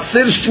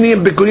Ma'aser, Shni,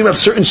 and Bikurim have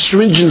certain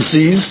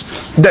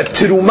stringencies that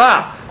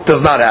Terumah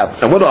does not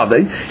have. And what are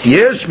they?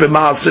 Yesh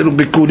b'Ma'aser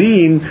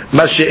u'Bikurim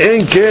ma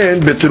she'en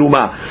ken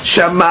b'Terumah.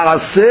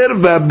 Sha'Ma'aser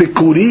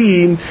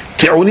v'Bikurim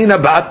te'unina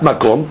ba'at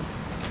makom.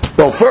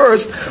 Well,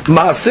 first,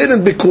 Ma'aser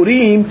and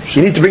Bikurim,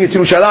 you need to bring it to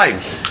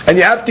Yerushalayim. And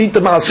you have to eat the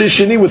Ma'aser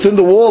Shni within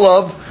the wall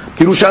of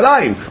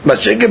Yerushalayim.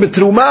 Masheke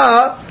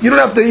betruma, you don't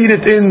have to eat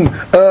it in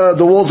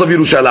the walls of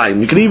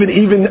Yerushalayim. You can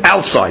even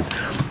outside.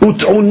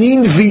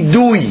 Ut'unin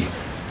vidui.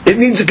 It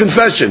needs a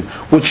confession,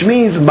 which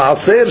means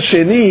Maaser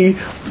Sheni,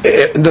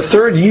 in the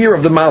third year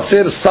of the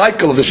Maaser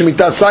cycle, of the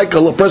Shemitah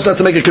cycle, a person has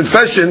to make a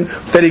confession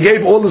that he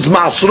gave all his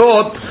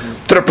Maasrot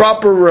to the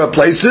proper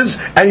places,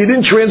 and he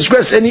didn't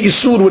transgress any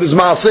Isur with his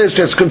Maaser,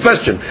 his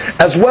confession.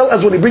 As well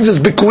as when he brings his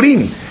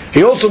Bikurim,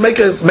 he also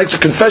makes a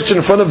confession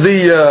in front of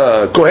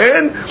the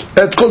Kohen.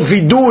 It's called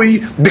Vidui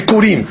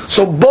Bikurim.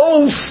 So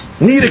both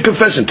need a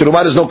confession.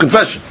 Terumah is no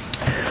confession.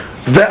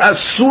 The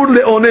Asur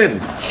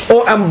le'onen,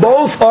 and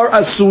both are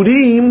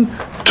Asurim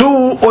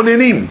to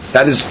Onenim.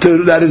 That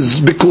is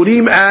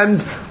Bikurim and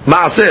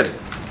Maaser.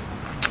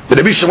 The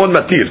Rabbi Shimon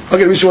Matir.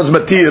 Okay, Rabbi Shimon's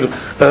Matir,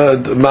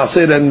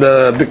 Maaser and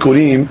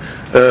Bikurim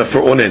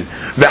for Onen.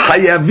 The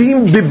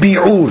Hayavim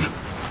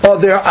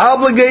bi'bi'ur. They're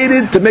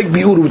obligated to make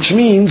bi'ur, which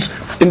means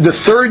in the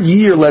third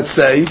year, let's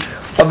say,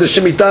 of the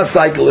Shemitah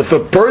cycle, if a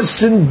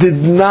person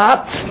did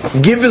not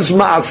give his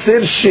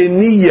Ma'aser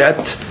Sheni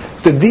yet,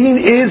 the deen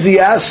is he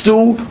has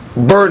to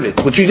burn it,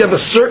 which means you have a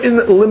certain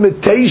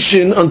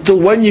limitation until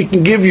when you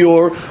can give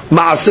your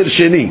Ma'aser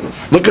Sheni.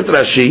 Look at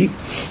Rashi.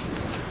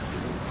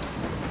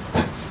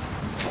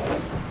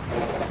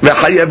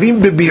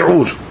 V'chayavim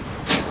bebi'ur.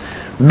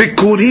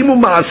 Bikurim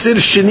u'Ma'aser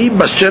Sheni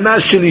b'shana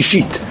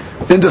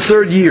shelishit. In the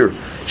third year.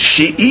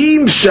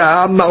 She'im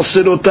sham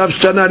ma'aserotav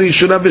shana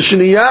rishona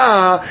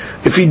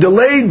v'shniyah. If he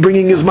delayed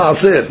bringing his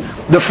ma'aser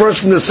the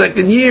first and the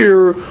second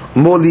year,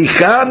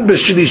 molichan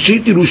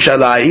b'shlishit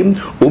Yerushalayim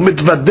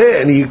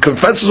u'mitvadeh, and he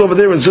confesses over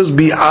there and says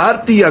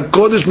bi'arti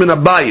hakodesh min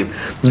habayit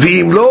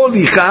v'im lo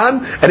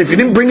lichan, and if he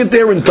didn't bring it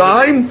there in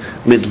time,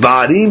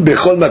 mitbarim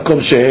bechol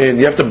makom shehen,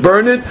 you have to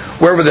burn it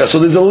wherever there. So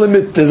there's a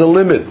limit.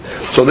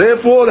 So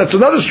therefore, that's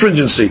another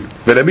stringency.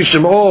 The Rabbi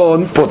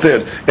Shimon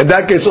poter. In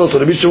that case also,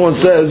 Rabbi Shimon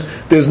says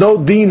there's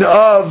no deen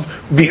of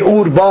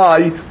bi'ur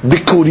by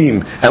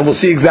bikurim, and we'll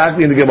see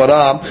exactly in the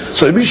Gemara.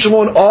 So Rabbi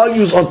Shimon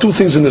argues on two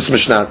things in this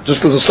Mishnah,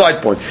 just as a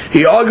side point.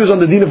 He argues on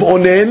the deen of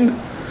onen,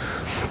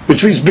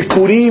 which means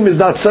bikurim is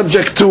not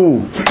subject to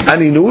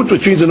aninut,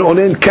 which means an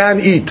onen can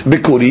eat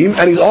bikurim,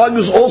 and he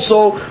argues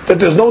also that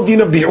there's no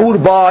deen of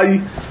bi'ur by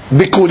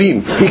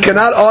bikurim. He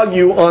cannot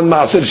argue on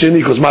Ma'aser Sheni,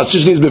 because Ma'aser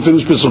Sheni is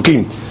befirush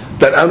pesukim,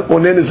 that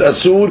onen is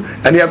asur,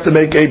 and you have to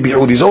make a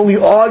bi'ur. He's only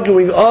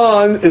arguing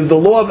on, is the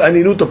law of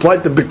aninut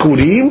applied to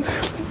bikurim,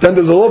 then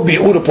there's a law of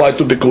bi'ur applied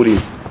to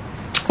bikurim.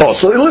 Oh,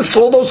 so it lists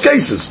all those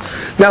cases.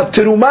 Now,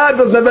 terumah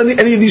doesn't have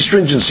any of these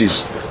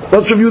stringencies.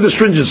 Let's review the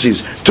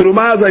stringencies.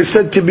 Terumah, as I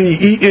said, can be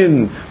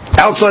eaten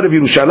outside of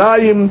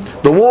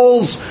Yerushalayim, the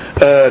walls.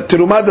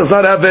 Terumah does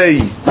not have a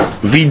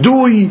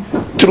vidui.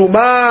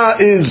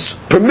 Terumah is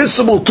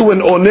permissible to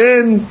an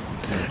onen,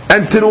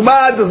 and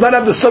terumah does not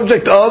have the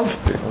subject of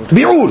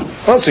bi'ur.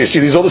 Oh, so you see,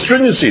 these are all the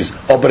stringencies.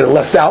 Oh, but it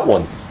left out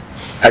one.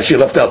 Actually, it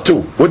left out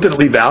two. What did it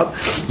leave out?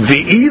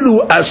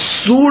 Ve'ilu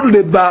asur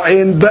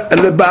leba'er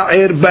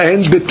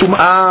bahen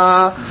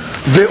betum'ah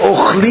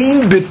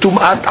ve'ochlin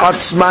betum'at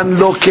atzman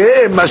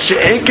loke ma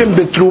she'enken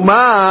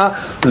betrumah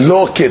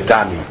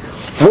loketani.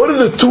 What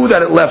are the two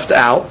that it left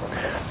out?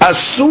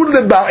 Asur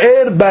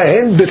leba'er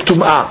bahen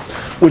betum'ah,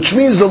 which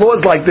means the law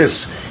is like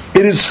this.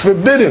 It is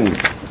forbidden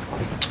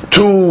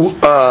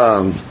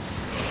to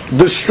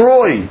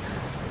destroy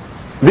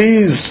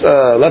these,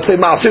 let's say,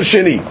 Ma'aser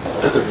Sheni.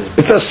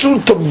 It's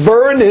asur to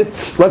burn it,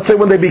 let's say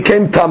when they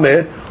became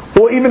tameh,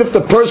 or even if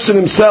the person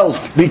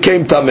himself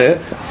became tameh,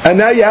 and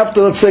now you have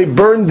to, let's say,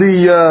 burn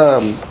the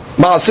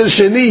Ma'aser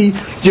Sheni,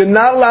 you're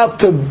not allowed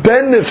to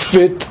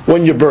benefit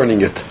when you're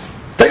burning it.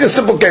 Take a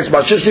simple case,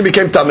 Ma'aser Sheni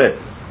became tameh.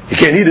 You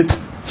can't eat it,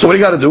 so what do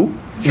you got to do?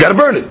 You got to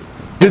burn it.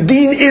 The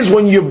deen is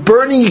when you're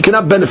burning, you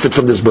cannot benefit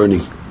from this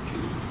burning.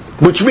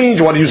 Which means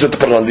you want to use it to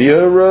put on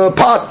the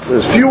pot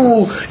as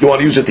fuel, you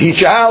want to use it to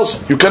heat your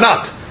house, you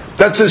cannot.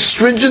 That's a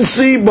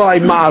stringency by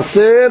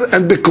Maaser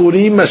and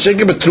Bikurim,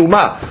 Masheke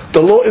Betruma.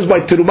 The law is by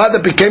Terumah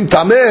that became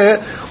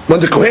Tameh. When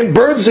the Kohen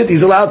burns it,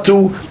 he's allowed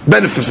to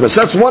benefit from it.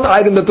 So that's one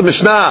item that the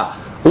Mishnah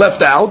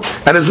left out.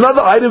 And there's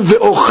another item,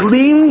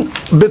 Ve'ochlin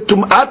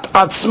Betum'at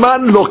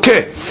Atzman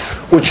Loke,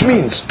 which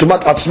means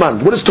Tumat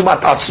Atzman. What is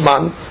Tumat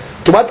Atzman?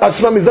 Tumat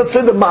Atzma means, let's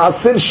say the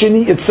Ma'aser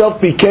Sheni itself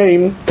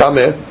became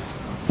Tameh,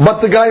 but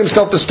the guy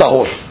himself is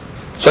Tahor.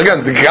 So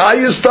again, the guy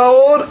is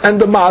Tahor and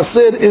the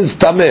Ma'aser is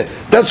Tameh.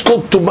 That's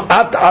called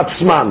Tumat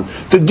Atzman.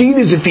 The deen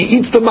is if he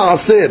eats the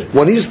Ma'aser,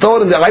 when he's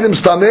Tahor and the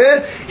item's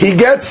Tameh, he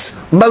gets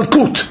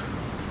Malkut.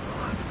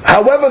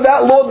 However,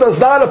 that law does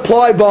not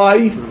apply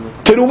by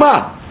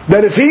Terumah.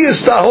 That if he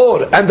is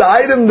tahor and the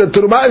item, the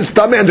terumah is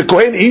tameh, and the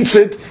kohen eats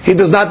it, he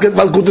does not get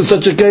malkut in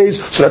such a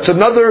case. So that's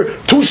another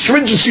two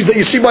stringencies that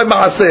you see by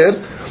maaser,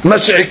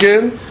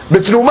 mashikin,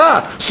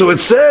 betrumah. So it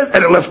says,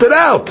 and it left it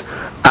out.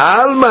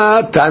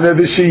 Alma tana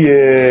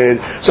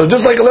v'shiyir. So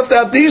just like it left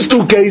out these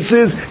two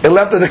cases, it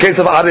left in the case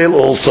of aril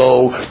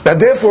also. And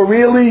therefore,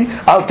 really,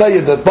 I'll tell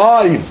you that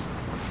by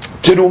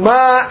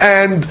terumah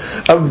and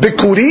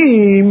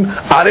bikurim,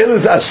 aril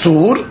is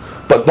asur.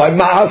 But by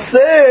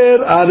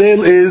Ma'aser,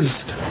 Arel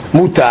is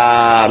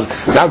Mutar.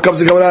 Now comes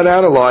the Gemara and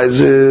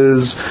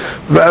analyzes.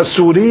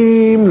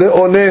 V'asurim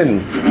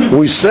le'onen.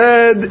 We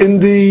said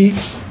in the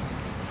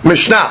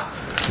Mishnah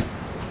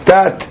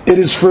that it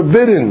is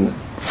forbidden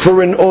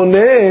for an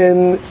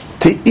onen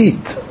to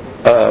eat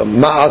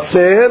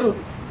Ma'aser,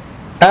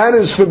 and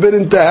is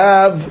forbidden to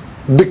have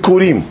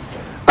Bikurim.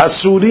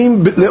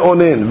 Asurim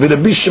le'onen.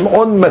 V'Rabbi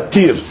Shimon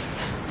matir.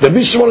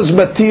 Rabbi Shimon is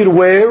matir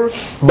where?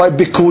 By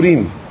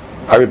Bikurim.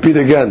 I repeat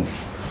again.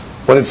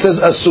 When it says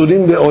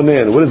asurim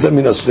be'onen, what does that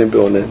mean, asurim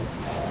be'onen?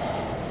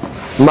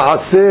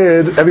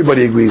 Ma'aser,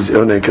 everybody agrees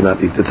onen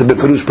cannot eat. It's a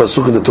beferush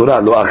pasuk in the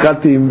Torah. Lo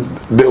achalti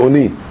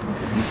be'oni.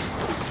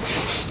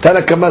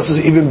 Tana Kama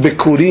says even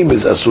bekurim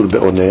is asur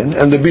be'onen,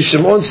 and the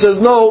Bishimon says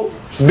no,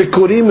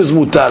 bekurim is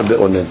mutar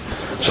be'onen.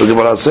 So the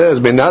Gemara says,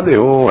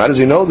 Benadehu, how does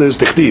he know this?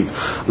 Tichtiv.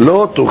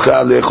 Lo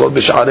tuchal lechol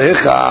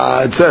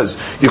b'sha'arecha. It says,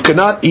 you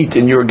cannot eat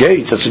in your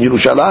gates. That's in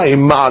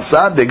Yerushalayim.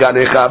 Ma'asad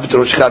degarecha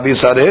v'troshcha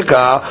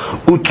v'yisarecha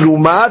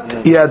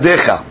utlumat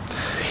yadecha.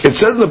 It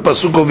says in the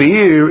pasuk over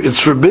here, it's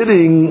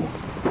forbidding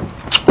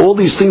all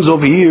these things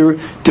over here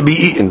to be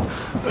eaten.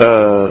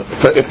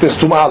 If there's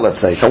tum'ah, let's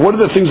say. And what are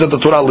the things that the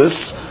Torah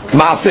lists?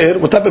 Ma'aser.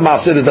 What type of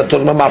ma'aser is that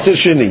Torah? Ma'aser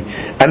sheni.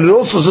 And it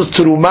also says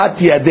terumat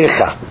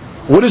yadecha.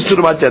 What is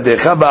terumat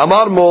yadecha?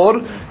 Ba'amar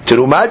mor,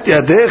 terumat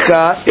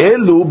yadecha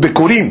elu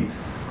bikurim.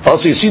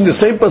 Also, you see in the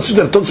same passage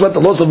that it talks about the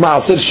laws of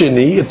Ma'aser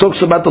Sheni, it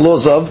talks about the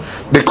laws of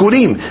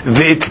Bikurim.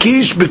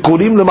 Ve'etkish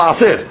Bikurim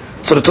le'Ma'aser.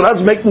 So the Torah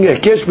is making a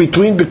kesh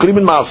between Bikurim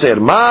and Ma'aser.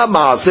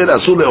 Ma'aser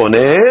asul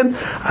le'onen,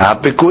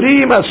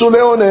 Bikurim asul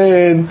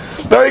le'onen.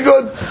 Very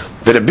good.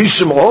 The Rabbi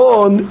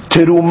Shimon,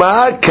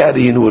 teruma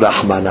karinu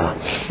rahmana.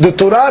 The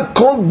Torah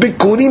called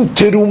Bikurim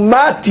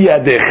terumat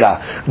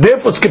yadecha.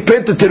 Therefore it's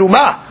compared to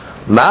teruma.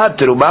 Ma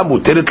teruma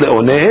muteret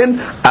le'onen,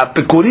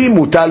 Bikurim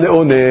mutar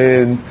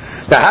le'onen.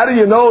 Now, how do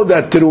you know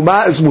that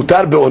teruma is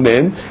mutar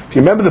be'onen? If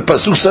you remember the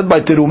pasuk said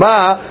by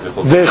teruma,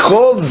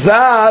 v'chol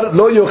zar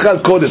lo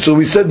yochal kodesh. So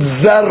we said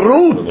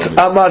zarut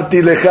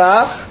amarti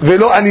lecha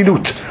velo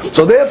aninut.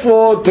 So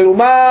therefore,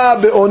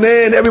 teruma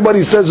be'onen,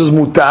 everybody says is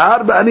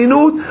mutar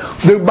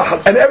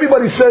be'aninut, and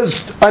everybody says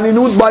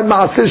aninut by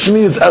ma'aseh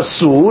sheni is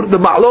asur. The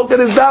ma'loket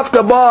is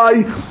dafka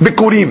by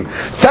bikurim.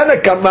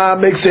 Tanakama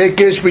makes a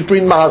case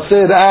between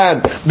ma'aseh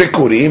and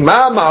bikurim.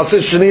 Ma ma'aseh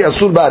sheni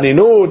asur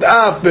be'aninut,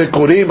 af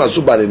bikurim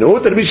asur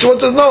be'aninut. The Rabbi Shimon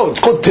says no, it's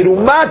called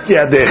terumat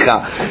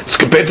yadecha. It's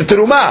compared to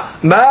teruma.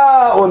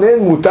 Ma onen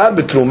mutar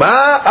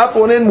beteruma, af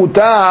onen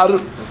mutar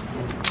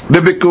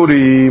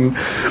bebikurim.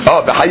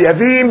 Oh,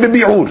 b'chayavim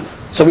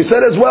bebi'ur. So we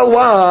said as well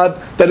what?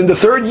 That in the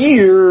third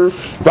year,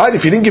 right,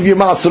 if you didn't give your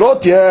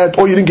ma'aserot yet,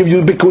 or you didn't give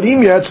your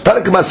bikurim yet,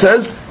 Tanakama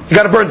says, you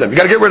got to burn them, you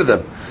got to get rid of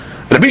them.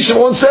 Rabbi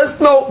Shimon says,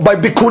 no, by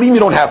bikurim you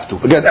don't have to.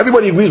 Again,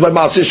 everybody agrees by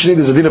ma'aser sheni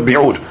there's a din of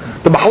bi'ur.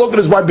 The mahloket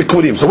is by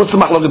bikurim. So what's the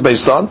mahloket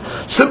based on?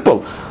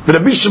 Simple. The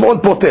Rabbi Shimon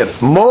poter,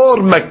 more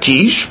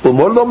makish or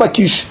more lo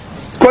makish.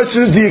 The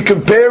question is, do you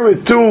compare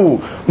it to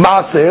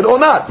ma'aser or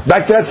not?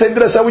 Back to that same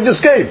dress that we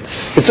just gave.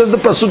 It says the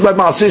pasuk by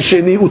ma'aser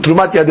sheni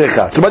utrumat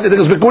yadecha. Trumat yadecha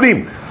is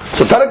bikurim.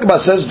 So Tanakama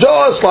says,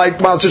 just like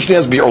ma'aser sheni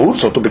has bi'ur,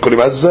 so to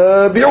bikurim has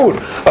bi'ur.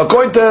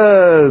 According to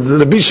the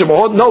Rabbi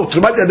Shimon, no,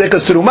 trumat yadecha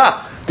is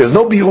teruma. There's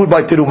no bi'ur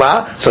by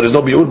teruma, so there's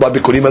no bi'ur by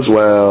bikurim as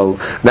well.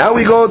 Now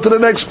we go to the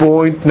next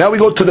point. Now we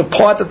go to the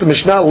part that the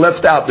Mishnah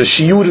left out, the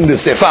shiur in the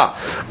sefa.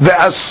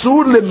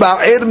 Ve'asur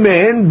leba'er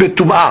mehen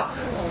betum'ah.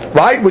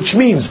 Right? Which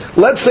means,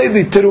 let's say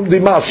the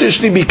ma'aser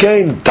sheni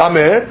became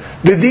tameh,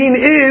 the deen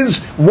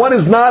is, one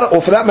is not, or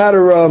for that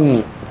matter,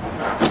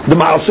 the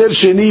ma'aser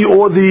sheni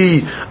or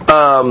the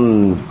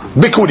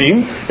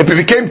bikurim, if it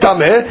became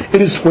tameh,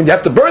 it is when you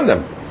have to burn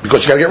them,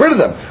 because you got to get rid of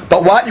them.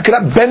 But what? You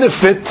cannot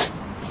benefit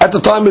at the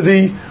time of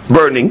the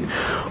burning.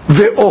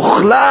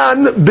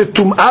 Ve'ochlan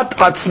betum'at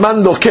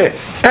atzman lokeh.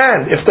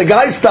 And if the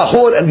guy is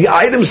tahor and the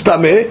item's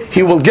tameh,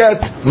 he will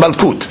get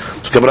malkut.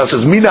 So Gemara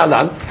says,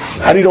 minalan.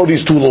 How do you know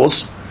these two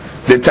laws?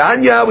 The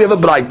Tanya, we have a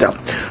braita.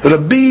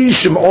 Rabbi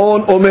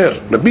Shimon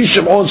Omer. Rabbi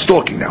Shimon's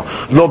talking now.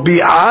 Lo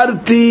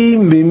bi'arti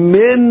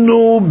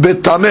mimenu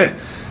betameh.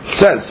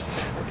 Says,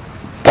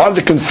 part of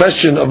the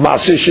confession of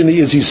Ma'aseh Sheni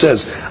is he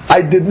says,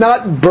 I did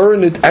not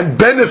burn it and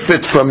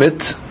benefit from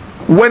it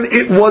when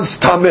it was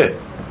tameh.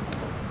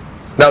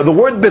 Now the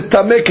word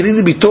betameh can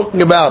either be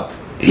talking about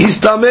he's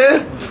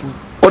tameh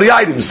or the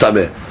item is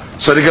tameh.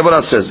 So the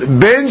Gemara says,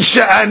 Ben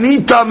she'ani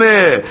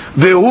tameh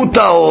vehu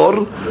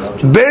tahor,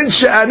 Ben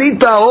she'ani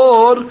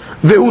tahor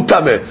vehu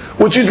tameh,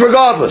 which is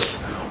regardless.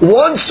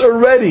 Once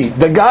already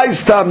the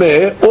guy's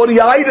tameh or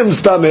the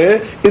item's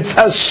tameh, it's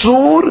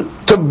asur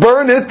to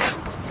burn it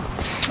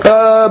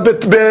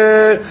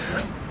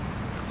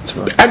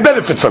and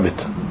benefit from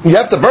it. You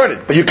have to burn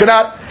it, but you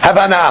cannot have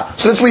anah.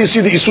 So that's where you see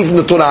the isur from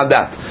the Torah on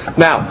that.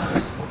 Now,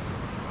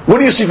 what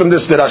do you see from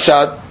this,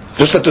 Rashad?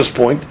 Just at this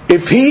point,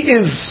 if he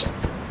is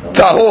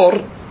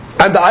tahor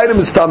and the item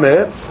is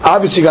tameh,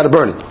 obviously you got to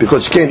burn it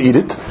because you can't eat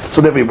it,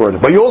 so therefore you burn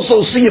it. But you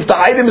also see if the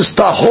item is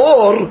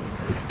tahor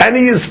and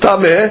he is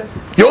tameh,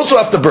 you also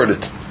have to burn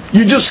it.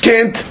 You just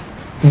can't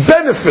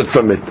benefit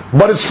from it,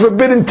 but it's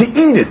forbidden to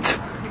eat it.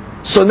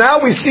 So now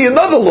we see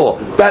another law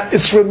that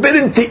it's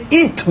forbidden to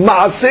eat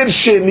maaser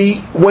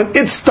sheni when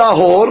it's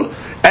tahor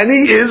and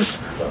he is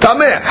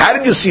tameh. How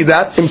did you see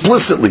that?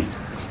 Implicitly.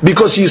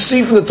 Because you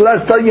see from the Torah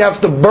it's telling you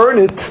have to burn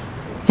it.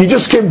 You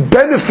just can't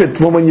benefit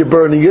from when you're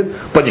burning it,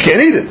 but you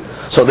can't eat it.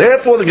 So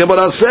therefore the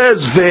Gemara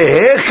says,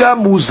 Vehecha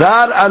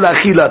muzar al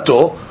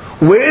achilato.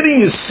 Where do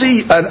you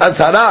see an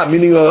azhara,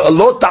 meaning a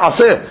lo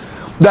ta'aseh,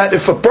 that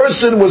if a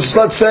person was,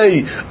 let's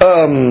say,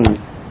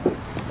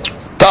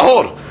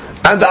 tahor,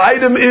 and the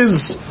item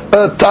is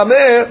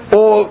tameh,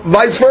 or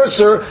vice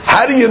versa,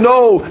 how do you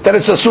know that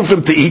it's asur for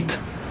him to eat?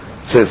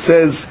 So it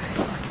says,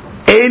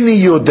 Eni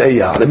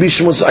yodeya. Rabbi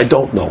Shimon says, I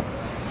don't know.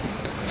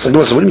 So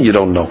what do you mean you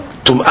don't know?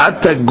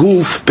 Tum'ata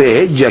guf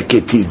peheja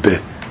ketibbe.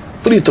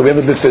 What do you talk? We have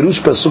a beferush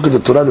pasuk in the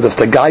Torah that if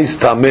the guy is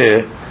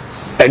tameh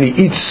and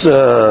he eats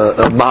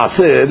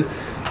maaser,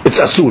 it's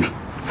asur.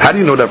 How do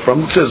you know that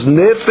from? It says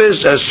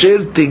nefesh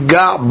asher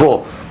tiga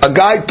bo. A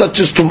guy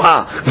touches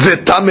tum'ah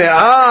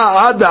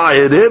ve'tame'ah ad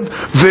ha'erev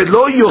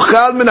ve'lo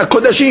yochal min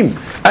ha'kodashim,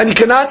 and he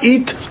cannot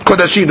eat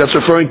kodashim. That's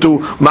referring to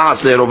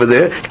maaser over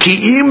there.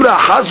 Ki im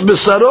rahas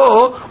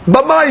besaro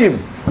b'mayim,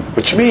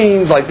 which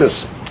means like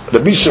this.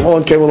 Rabbi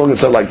Shimon came along and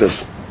said like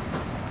this: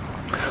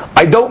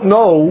 I don't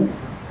know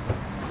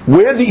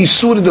where the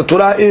isur in the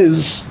Torah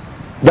is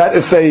that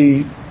if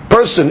a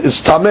person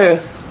is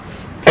tameh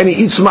and he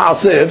eats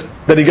maaser,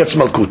 that he gets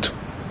malkut.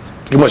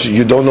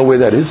 You don't know where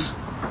that is?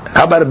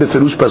 How about a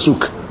beferush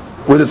pasuk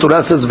where the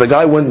Torah says if a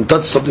guy went and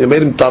touched something and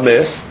made him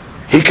tameh,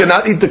 he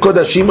cannot eat the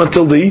kodashim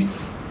until the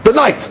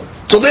night.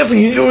 So therefore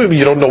you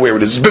don't know where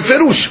it is. It's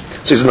beferush.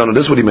 So he says, no,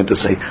 this is what he meant to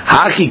say.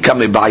 Hachi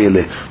kame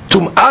bayele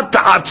tum'at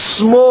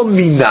atzmo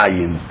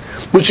minayin,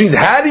 which is,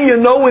 how do you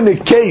know in a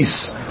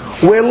case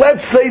where,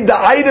 let's say, the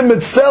item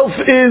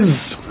itself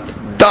is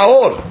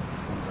tahor,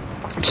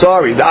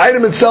 the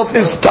item itself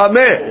is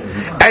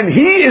tameh, and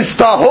he is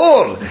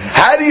tahor,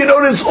 how do you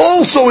know there's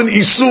also an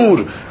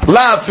isur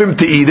la for him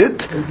to eat it?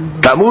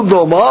 Tamud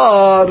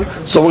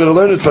nomar. So we're going to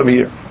learn it from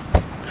here.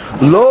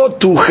 Lo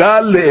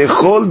tuchal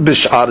le'echol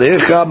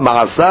b'sh'arecha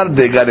ma'asar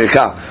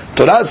degarecha.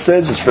 Torah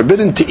says it's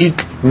forbidden to eat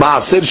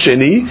ma'aser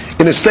sheni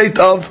in a state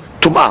of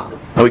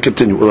tum'ah. Now we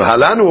continue.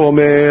 Halanu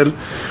omer.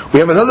 We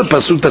have another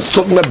pasuk that's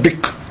talking about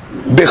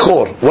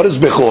bechor. What is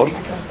bechor?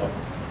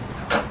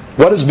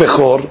 What is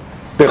bechor?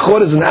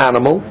 Bechor is an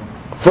animal,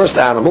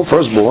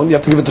 firstborn. You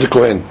have to give it to the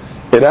kohen.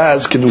 It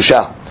has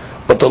kedusha.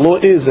 But the law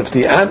is, if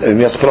the animal, and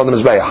you have to put on the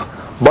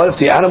mizbeach. But if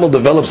the animal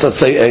develops, let's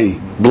say, a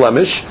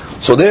blemish,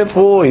 so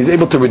therefore he's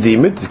able to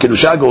redeem it, the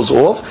kedusha goes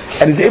off,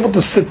 and he's able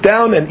to sit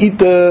down and eat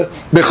the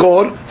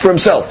bechor for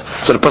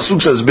himself. So the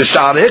pasuk says,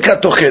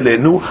 "B'sha'arecha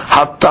tochelenu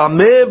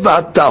hatameh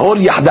v'hatahor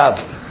yahdav,"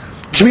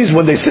 which means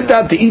when they sit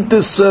down to eat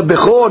this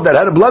bechor that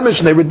had a blemish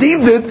and they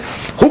redeemed it,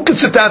 who could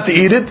sit down to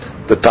eat it?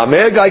 The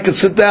tameh guy could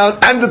sit down,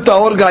 and the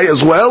tahor guy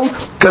as well.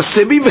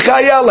 Kasebi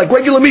b'chaya, like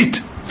regular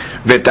meat.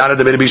 V'tana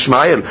de Rabbi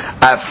Ishmael,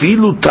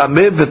 afilu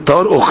tameh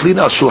v'tahor ochlin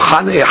al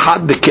shulchan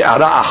echad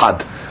beke'ara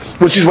ahad.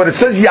 Which is what it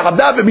says,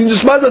 Ya'adav, it means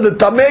just the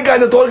tameh guy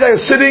and the tahor guy are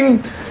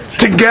sitting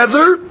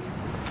together,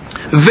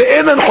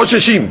 ve'en and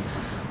hosheshim.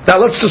 Now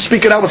let's just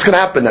speak it out what's going to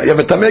happen now. You have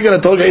a tameh guy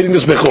and a tahor guy eating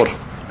this bechor.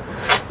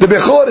 The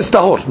bechor is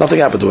tahor, nothing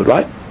happened to it,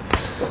 right?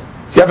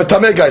 You have a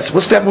tameh guy, so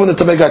what's going to happen when the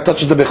tameh guy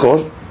touches the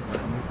bechor?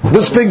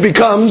 This thing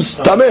becomes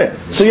tameh.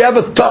 So you have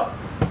a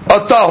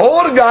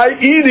tahor guy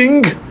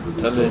eating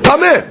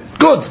tameh.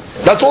 Good.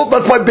 That's all,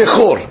 that's my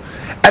bechor.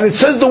 And it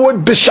says the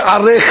word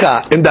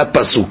b'sha'arecha in that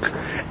pasuk.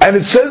 And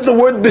it says the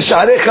word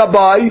b'sha'arecha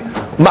by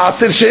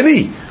ma'aser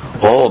sheni.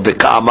 Oh,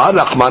 v'ka'amar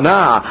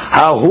rachmana,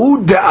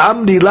 hahu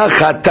de'amri la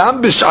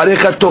chatam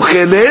b'sha'arecha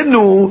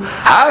tochelenu,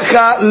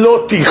 hacha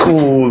lo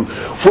tichul.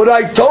 What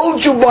I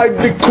told you by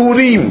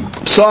bikurim,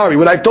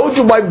 what I told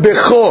you by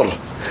bechor,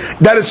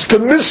 that it's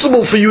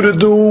permissible for you to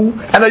do,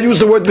 and I use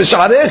the word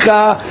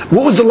b'sha'arecha.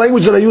 What was the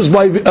language that I used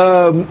by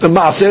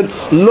ma'aser?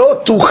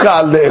 Lo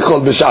tuchal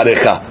le'echol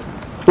b'sha'arecha.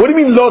 What do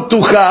you mean lo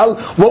tuchal?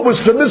 What was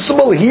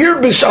permissible here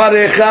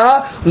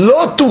b'sha'arecha,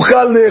 lo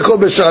tuchal le'echol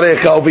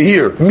b'sha'arecha over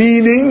here.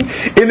 Meaning,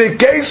 in a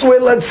case where,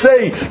 let's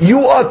say,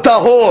 you are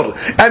tahor,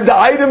 and the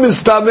item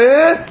is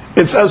tameh,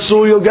 it's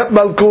asur, you'll get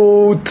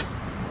malkut.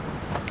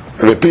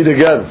 Repeat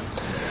again.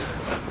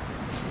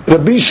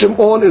 Rabbi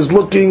Shimon is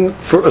looking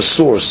for a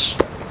source.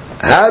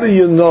 How do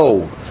you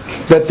know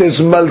that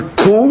there's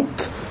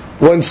malkut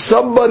when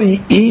somebody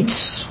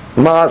eats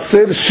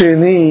maaser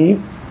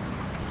sheni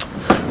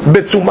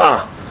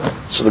betumah?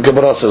 So the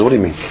Gemara says, what do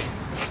you mean?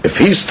 If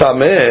he's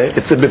tameh,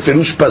 it's a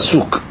befirush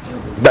pasuk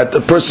that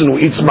the person who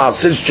eats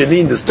maaser sheni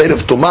in the state of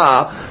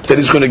tumah, that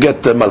he's going to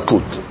get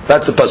malkut.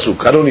 That's a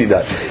pasuk. I don't need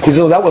that. He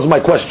said, that was my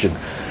question.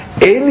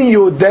 In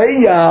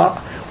Yodeya,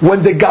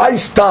 when the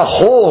guy's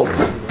tahor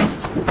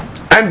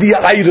and the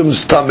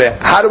items tameh,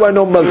 how do I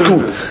know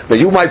malkut? Now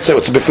you might say,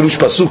 it's a befirush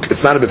pasuk.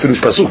 It's not a befirush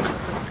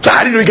pasuk. So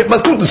how do you get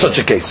malkut in such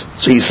a case?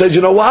 So he says,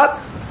 you know what?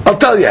 I'll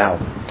tell you how.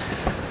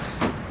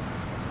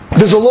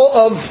 There's a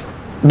law of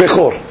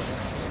bechor.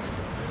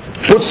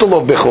 What's the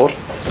law of bechor?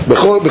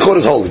 Bechor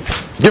is holy.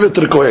 Give it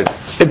to the kohen.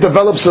 It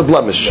develops a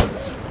blemish.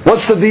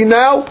 What's the deen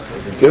now?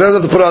 You don't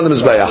have to put it on the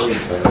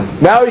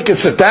mizbeach. Now he can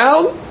sit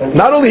down.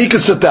 Not only he can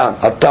sit down.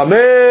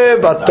 Atameh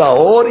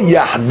v'tahor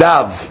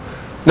yahdav.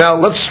 Now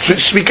let's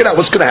speak it out.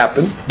 What's going to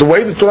happen? The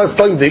way the Torah is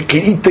telling you, they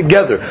can eat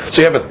together.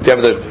 So you have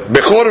the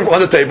bechor on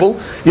the table.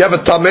 You have a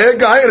tameh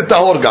guy and a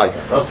tahor guy.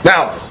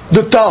 Now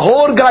the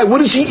tahor guy,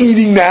 what is he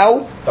eating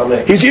now?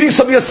 Tameh. He's eating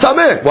something that's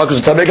tameh. Why?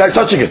 Because the tameh guy is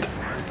touching it,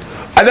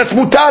 and that's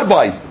mutar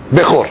by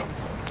bechor.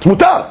 It's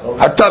mutar.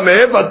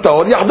 Atameh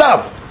v'tahor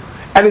yahdav.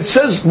 And it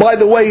says, by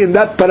the way, in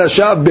that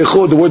parasha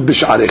bechor, the word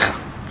b'sharecha.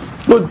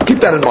 Good, keep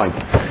that in mind.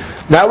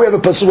 Now we have a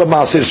pasuk of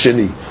maaser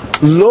sheni.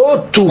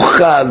 Lo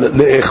tuchal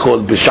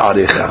le'echol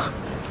b'sharecha.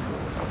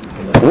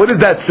 What is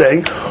that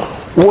saying?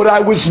 What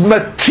I was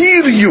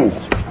matir you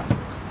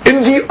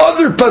in the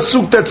other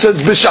pasuk that says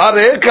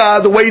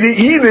b'sharecha, the way to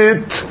eat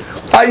it,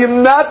 I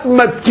am not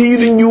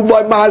matiring you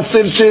by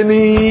maaser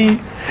sheni.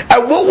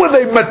 And what were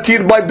they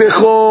matir by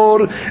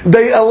bechor?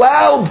 They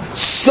allowed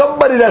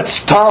somebody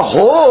that's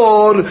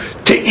tahor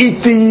to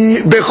eat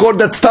the bechor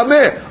that's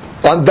tameh.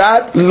 On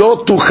that,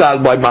 lo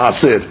tuchal by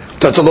maaser.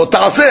 That's a lo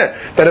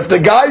ta'aseh. But if the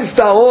guy's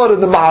tahor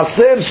and the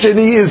maaser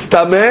sheni is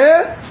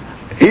tameh,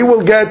 he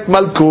will get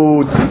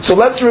malkut. So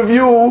let's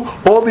review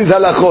all these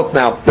halachot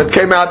now that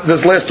came out,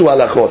 this last two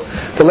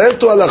halachot. The last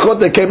two halachot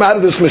that came out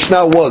of this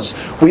Mishnah was,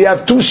 we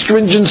have two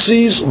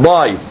stringencies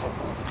by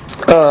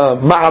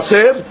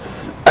maaser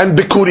and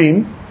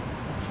bikurim,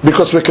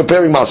 because we're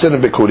comparing maaser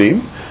and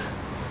bikurim.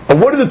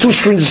 And what are the two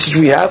stringencies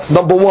we have?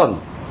 Number one,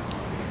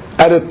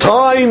 at a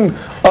time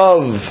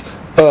of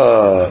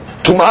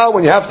tum'ah,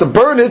 when you have to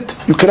burn it,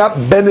 you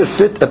cannot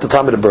benefit at the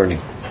time of the burning.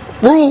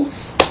 Rule.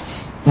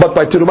 But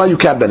by tirumah you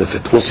can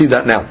benefit. We'll see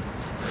that now.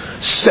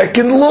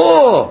 Second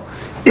law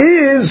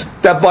is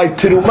that by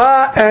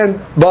tirumah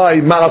and by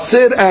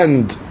maaser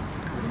and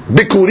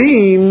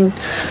bikurim,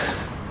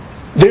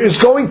 there is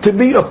going to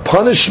be a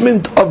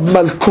punishment of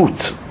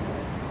malkut.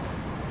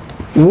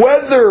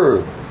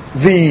 Whether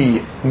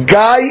the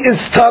guy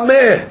is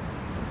tameh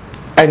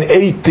and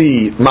ate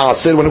the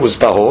maaser when it was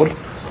tahor,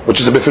 which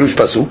is a befirush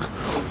pasuk,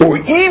 or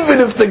even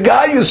if the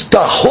guy is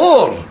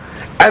tahor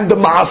and the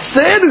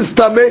maaser is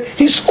tameh,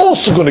 he's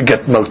also going to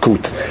get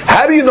malkut.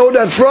 How do you know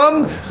that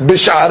from?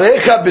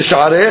 B'sharecha,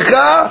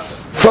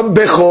 from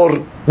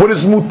bechor. What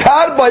is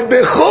mutar by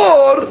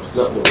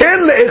bechor,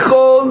 ken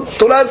le'echol.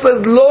 Torah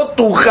says, lo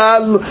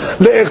tuchal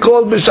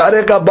le'echol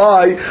b'sharecha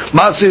by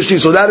maaser sheni.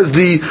 So that is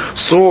the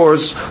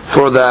source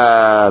for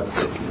that.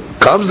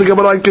 Comes the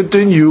Gemara and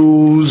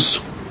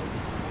continues.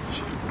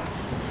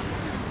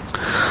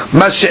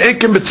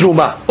 Mashe'ekim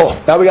b'truma. Oh,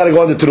 now we got to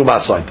go on the terumah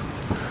side.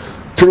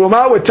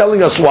 Terumah, we're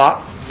telling us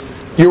what?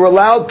 You're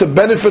allowed to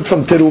benefit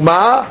from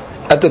terumah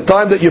at the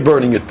time that you're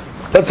burning it.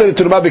 Let's say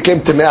the terumah became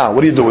temeah.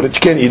 What do you do with it?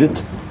 You can't eat it.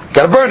 You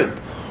got to burn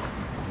it.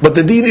 But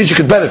the deen is you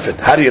can benefit.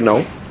 How do you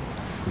know?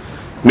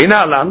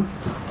 Minalan,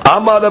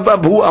 Amar Rav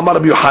Abu, Amar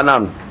Rav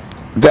Yohanan.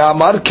 The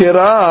Amar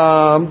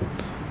Keram,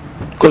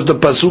 because the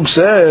pasuk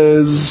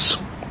says,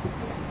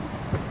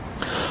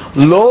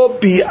 Lo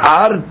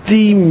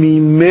bi'arti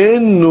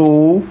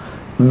mimenu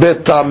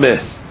betameh.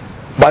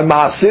 By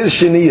maaser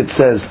sheni it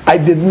says, I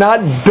did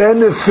not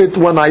benefit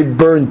when I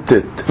burnt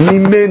it.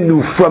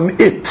 Mimenu, from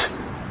it.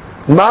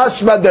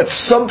 Mashma, that's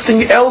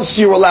something else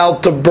you're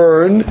allowed to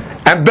burn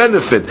and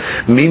benefit.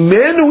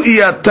 Mimenu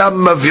iyatam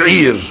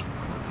mav'ir.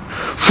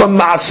 From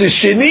maaser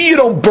sheni you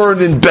don't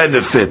burn and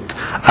benefit.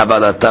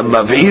 Avalatam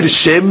mav'ir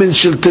shemen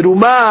shel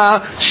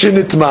teruma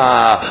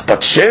shenitma.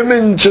 But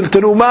shemen shel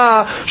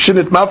teruma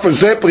shenitma. For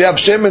example, you have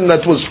shemen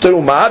that was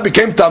teruma,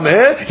 became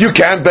tameh, you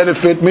can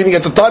benefit. Meaning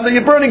at the time that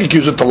you're burning, you can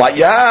use it to light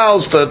your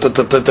house, to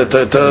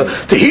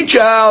heat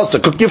your house, to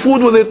cook your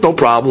food with it, no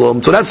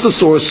problem. So that's the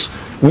source.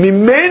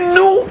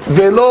 Mimenu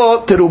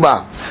velo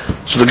teruma.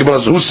 So the Gemara,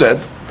 who said?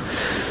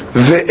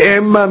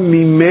 Ve'ema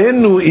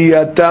mimenu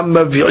iyatam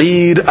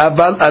mav'ir,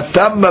 aval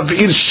atam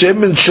mav'ir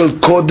shemen shel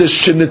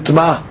kodesh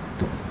shenitma.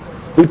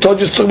 We told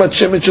you it's talking about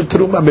shemen shel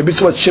teruma. Maybe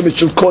it's about shemen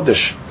shel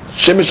kodesh,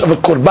 shemen of a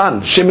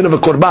korban, shemen of a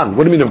korban.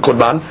 What do you mean of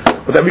korban?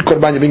 With every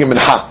korban you bring a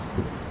minha.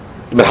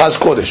 The minha is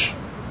kodesh.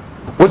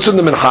 What's in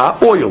the minha?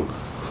 Oil.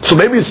 So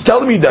maybe it's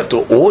telling me that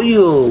the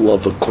oil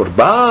of a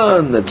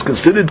korban that's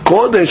considered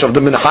kodesh of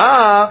the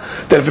mincha,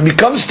 that if it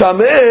becomes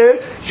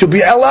tameh, you'll be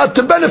allowed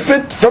to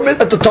benefit from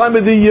it at the time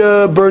of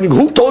the burning.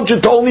 Who told you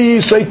to only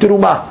say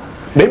terumah?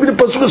 Maybe the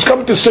pasuk is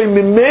coming to say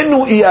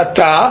mimenu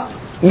iyata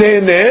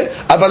nehene,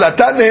 aval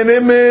ata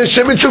nehene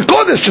shemen shel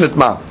kodesh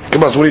shenitma.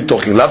 What are you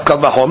talking? Lav kal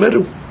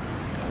vachomer.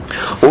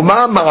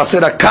 Uma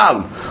maaser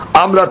akal.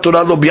 Amra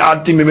Torah lo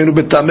bi'alti mimenu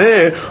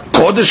betameh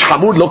kodesh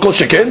hamud lo kol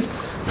sheken.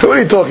 What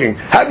are you talking?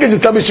 How can you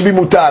tell me it should be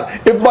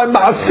mutar? If by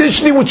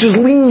ma'asishni, which is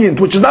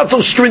lenient, which is not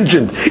so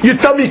stringent, you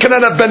tell me you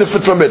cannot have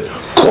benefit from it.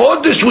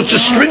 Kodesh, which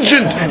is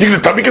stringent, you're going to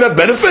tell me you can have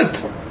benefit?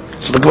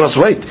 So the Gemara says,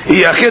 wait.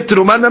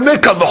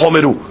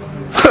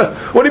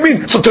 What do you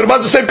mean? So terumah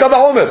is the same kal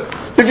v'chomer.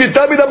 If you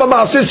tell me that by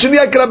ma'asishni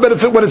I can have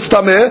benefit when it's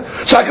tameh,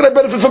 so I can have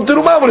benefit from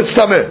terumah when it's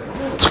tameh.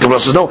 So the Gemara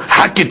says, no.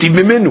 Hakiti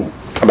mimenu.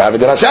 I'm having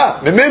the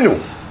rasha.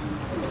 Mimenu.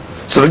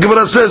 So the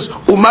Gemara says,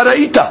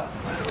 umaraita.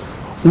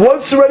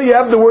 Once already you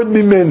have the word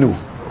mimenu.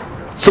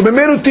 So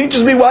mimenu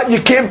teaches me what? You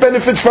can't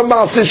benefit from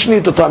ma'aseh shni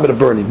at the time of the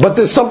burning. But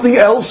there's something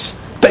else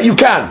that you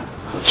can.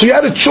 So you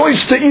had a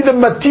choice to either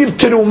matir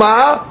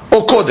terumah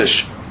or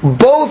kodesh.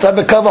 Both have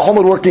a kal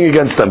v'chomer working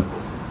against them.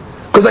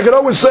 Because I could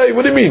always say,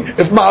 what do you mean?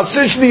 If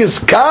ma'aseh shni is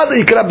kal,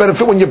 you cannot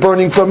benefit when you're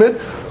burning from it.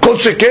 Kol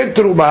sheken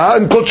terumah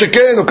and kol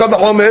sheken or kal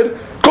v'chomer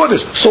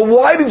kodesh. So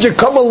why did you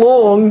come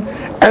along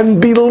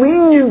and be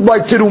lenient by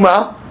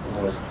terumah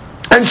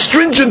and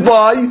stringent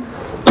by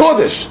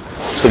kodesh?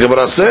 So the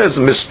Gemara says,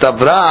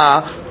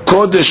 Mistavra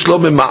kodesh lo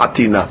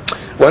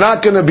mema'atina. We're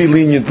not going to be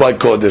lenient by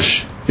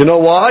kodesh. You know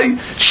why?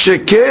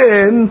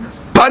 Sheken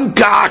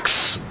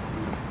pankaks.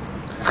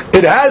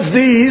 It has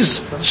these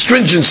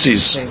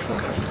stringencies.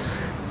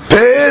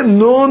 Pe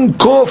nun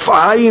kof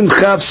ayin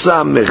chav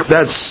samech.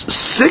 That's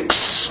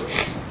 6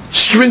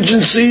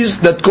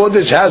 stringencies that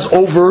kodesh has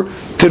over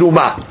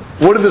terumah.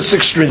 What are the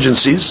 6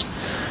 stringencies?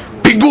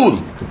 Pigul.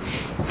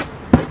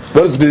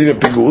 What does it mean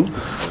pigul?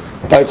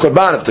 By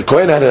korban, if the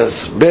kohen had a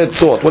bad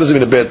thought, what does it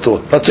mean a bad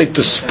thought? Let's say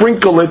to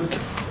sprinkle it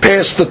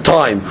past the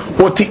time,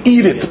 or to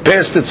eat it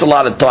past its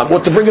allotted time, or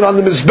to bring it on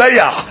the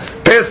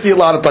mizbeach past the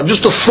allotted time.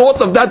 Just the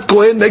thought of that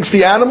kohen makes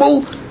the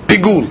animal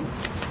pigul.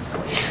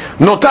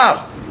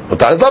 Notar.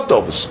 Notar is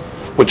leftovers.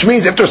 Which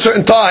means after a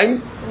certain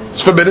time,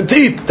 it's forbidden to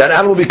eat. That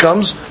animal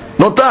becomes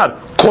notar.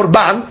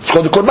 Korban, it's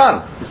called the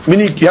korban.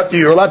 Meaning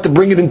you're allowed to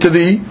bring it into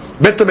the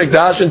Bet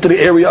HaMikdash, into the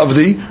area of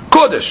the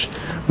Kodesh.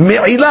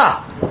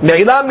 Me'ilah.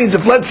 Me'ilah means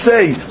if, let's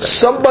say,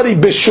 somebody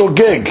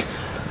b'shogeg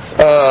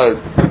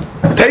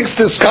takes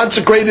this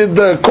consecrated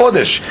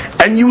Kodesh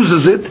and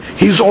uses it,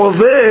 he's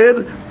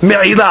over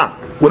me'ilah.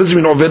 What does he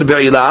mean over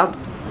me'ilah?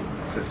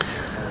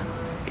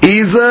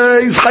 He's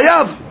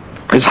chayav.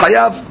 He's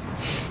chayav.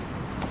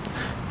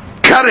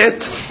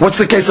 Karet. What's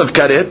the case of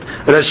karet?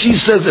 Rashi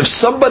says if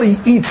somebody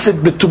eats it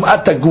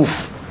b'tum'at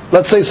haguf,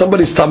 let's say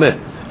somebody's tameh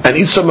and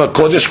eats some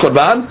Kodesh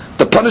Korban,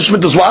 the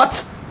punishment is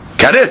what?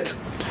 Karet.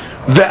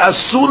 The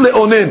asul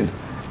le'onen,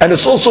 and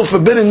it's also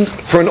forbidden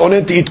for an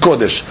onen to eat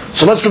kodesh.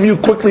 So let's review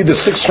quickly the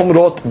 6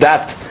 chumrot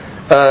that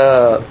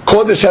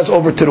kodesh has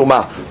over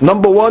terumah.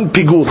 Number 1,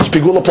 pigul. Does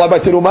pigul apply by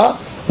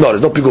terumah? No,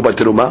 there's no pigul by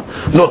terumah.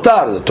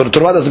 Notar.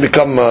 Terumah doesn't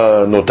become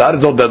notar.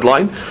 There's no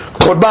deadline.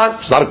 Korban.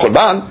 It's not a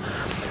korban.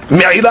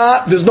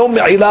 Me'ilah. There's no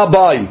me'ilah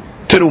by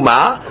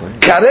terumah.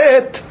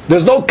 Karet.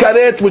 There's no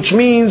karet, which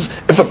means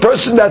if a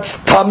person that's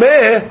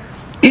tameh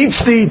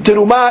eats the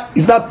terumah,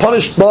 he's not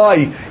punished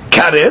by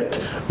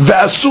karet. The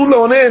asul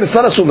leonen, it's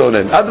not asul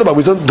leonen. Adrabah,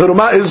 we don't.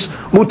 Terumah is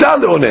mutar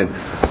leonen.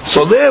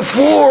 So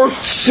therefore,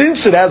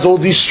 since it has all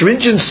these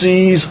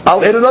stringencies,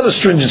 I'll add another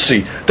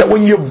stringency that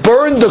when you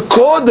burn the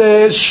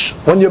kodesh,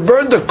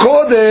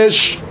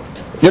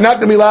 you're not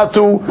going to be allowed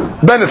to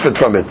benefit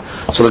from it.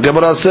 So the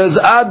Gemara says,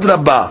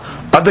 Adrabah,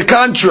 on the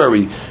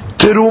contrary,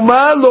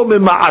 terumah lo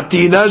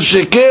mema'atina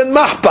sheken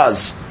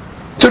mahpaz.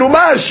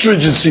 Terumah has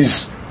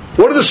stringencies.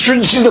 What are the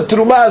stringencies that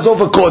terumah has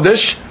over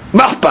kodesh?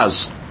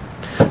 Mahpaz.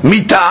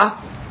 Mita.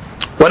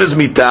 What is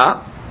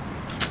mita?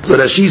 So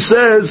that she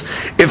says,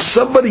 if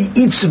somebody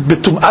eats it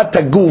betum'at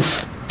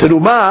haguf,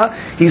 terumah,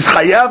 he's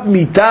chayav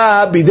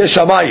mita bidei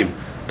shamayim.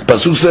 The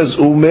pasuk says,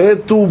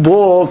 umetu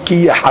bo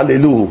ki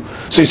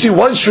yahaleluhu. So you see,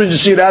 one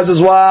stringency it has is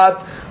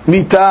what?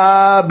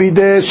 Mita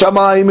bidei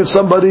shamayim, if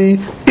somebody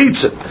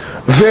eats it.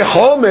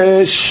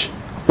 Vechomesh.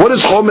 What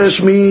does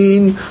chomesh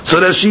mean? So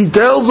that she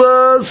tells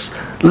us,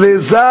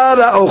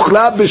 lezara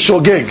ochla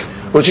b'shogeg.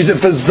 Which is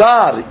if a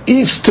zar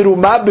eats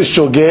terumah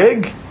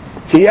b'shogeg,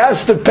 he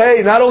has to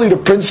pay not only the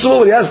principal,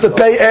 but he has to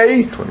pay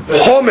a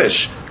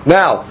chomesh.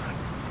 Now,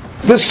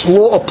 this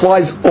law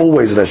applies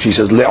always, as she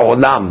says,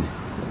 le'olam.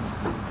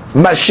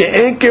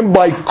 Mashe'enkim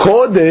by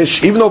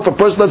kodesh, even though if a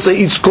person, let's say,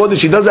 eats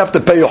kodesh, he does have to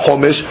pay a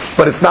chomesh,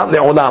 but it's not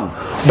le'olam.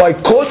 By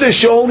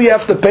kodesh, you only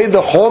have to pay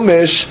the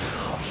chomesh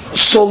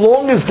so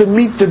long as the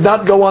meat did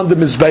not go on the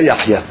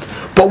mizbeach yet.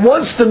 But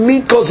once the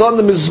meat goes on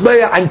the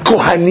mizbeach and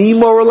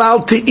kohanim are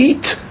allowed to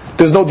eat,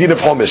 there's no deed of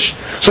chomesh.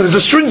 So there's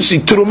a stringency.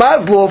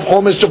 Terumah's law of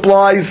chomesh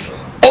applies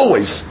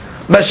always.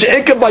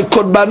 Mashe'eka by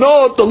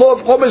korbanot, the law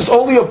of chomesh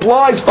only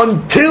applies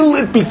until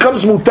it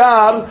becomes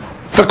mutar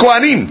For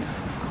Kohanim.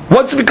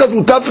 Once because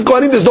mutar for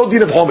Kohanim, there's no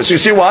din of homish. So you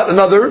see what?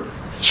 Another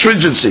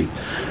stringency.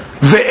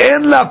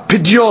 Ve'en la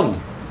pidyon.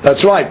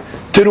 That's right.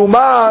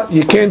 Terumah,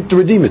 you can't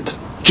redeem it.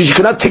 You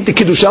cannot take the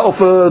Kiddusha off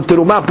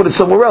Terumah and put it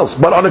somewhere else.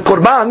 But on a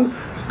Korban,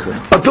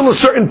 until a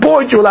certain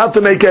point, you're allowed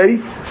to make a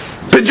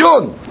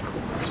pidyon.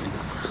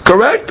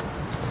 Correct?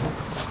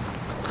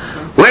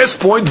 Last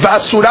point,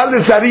 V'asura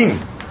lezarim.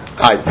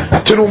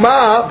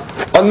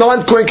 Terumah, a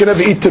non-Kohen can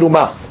never eat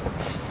Terumah.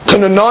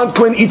 Can a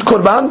non-Kohen eat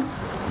Korban?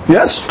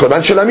 Yes,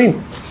 Korban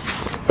Shalamim.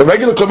 A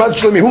regular Korban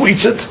Shalamim, who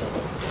eats it?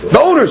 The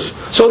owners.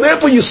 So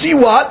therefore you see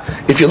what?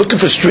 If you're looking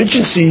for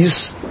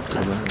stringencies,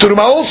 Terumah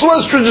also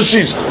has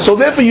stringencies. So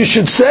therefore you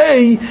should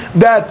say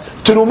that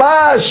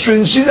Terumah has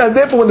stringencies, and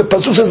therefore when the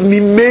Pasuk says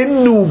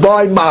Mimenu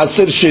by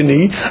Maaser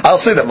Sheni, I'll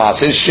say that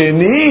Maaser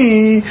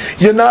Sheni,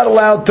 you're not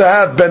allowed to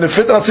have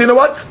benefit. And I'll say, you know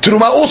what?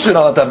 Terumah also you're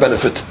not allowed to have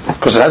benefit.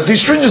 Because it has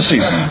these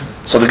stringencies.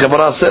 So the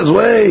Gemara says,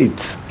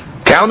 wait,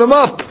 count them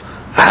up.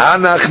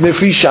 Hanach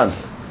Nefishan.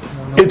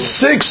 It's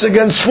 6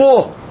 against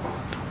 4.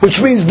 Which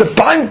means the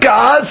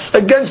Pankas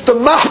against the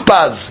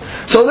Mahpaz.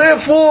 So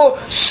therefore,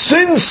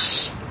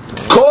 since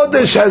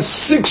Kodesh has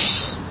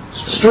 6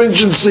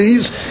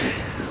 stringencies,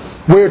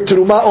 where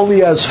Terumah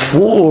only has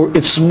 4,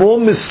 it's more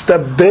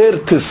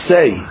mistaber to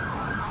say.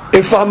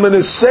 If I'm going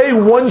to say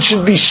one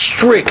should be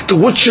strict,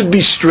 what should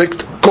be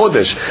strict?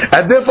 Kodesh.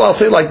 And therefore I'll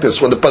say like this,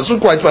 when the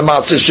Pasuk writes by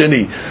Maaser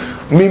Sheni,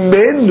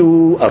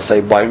 Mimenu, I'll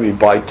say by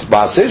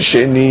Maaser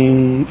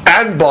Sheni,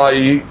 and by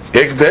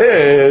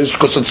Hekdesh,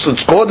 because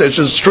it's Kodesh,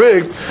 is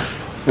strict.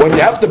 When you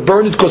have to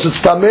burn it because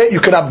it's Tameh, you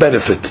cannot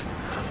benefit.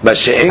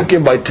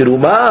 Mashe'enkin by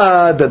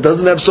Terumah, that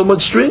doesn't have so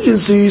much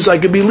stringency, so I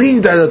can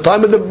believe that at the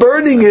time of the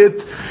burning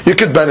it, you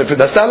could benefit.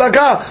 That's the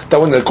halakha. That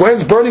when the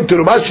Kohen's burning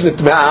Terumah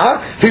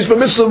Shnitme'ah, he's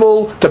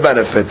permissible to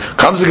benefit.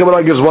 Comes the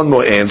Gemara, gives one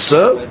more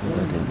answer.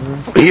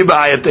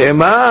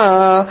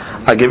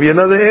 I'll give you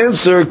another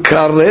answer.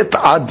 Karet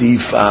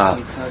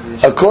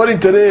adifa.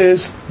 According to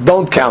this,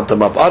 don't count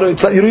them up. You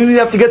don't even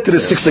have to get to the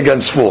 6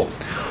 against 4.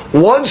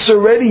 Once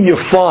already you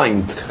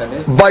find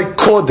by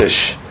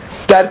Kodesh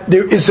that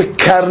there is a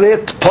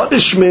karet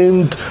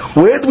punishment.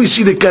 Where do we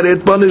see the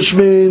karet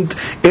punishment?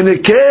 In a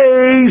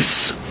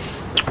case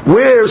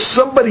where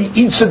somebody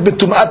eats it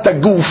betumat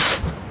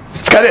aguf,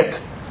 it's karet.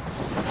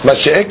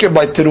 Mashe'eke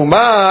by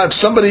terumah, if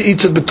somebody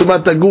eats it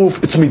betumat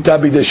aguf, it's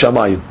mitabi de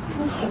shamayim.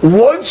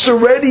 Once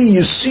already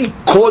you see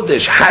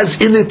Kodesh has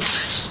in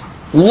its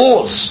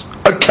laws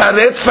a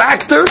karet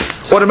factor,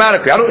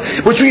 automatically.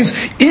 Which means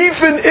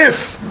even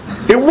if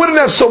it wouldn't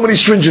have so many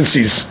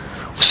stringencies,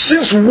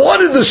 since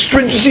one of the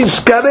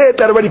stringencies karet,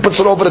 that already puts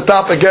it over the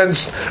top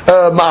against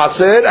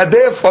Maaser, and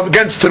therefore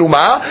against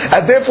Terumah,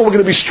 and therefore we're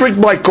going to be strict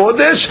by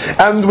Kodesh,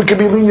 and we can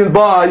be lenient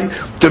by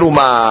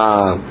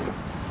Terumah.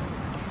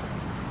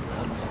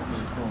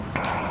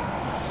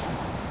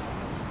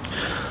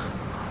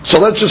 So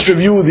let's just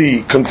review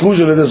the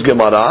conclusion of this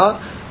Gemara.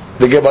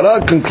 The Gemara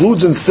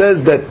concludes and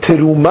says that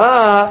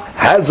Terumah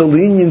has a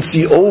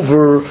leniency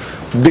over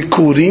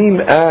Bikurim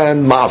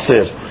and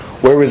Maaser.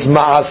 Whereas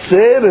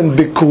Maaser and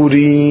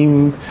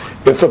Bikurim,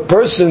 if a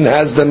person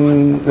has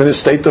them in a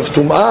state of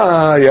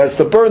Tum'ah, he has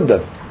to burn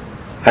them.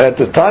 And at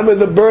the time of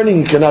the burning,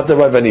 he cannot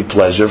derive any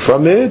pleasure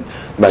from it.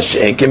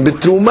 Mash'enkin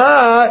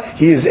b'Trumah,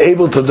 he is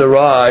able to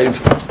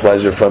derive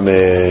pleasure from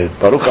it.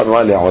 Baruch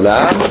Adonai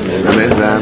Le'olam. Amen.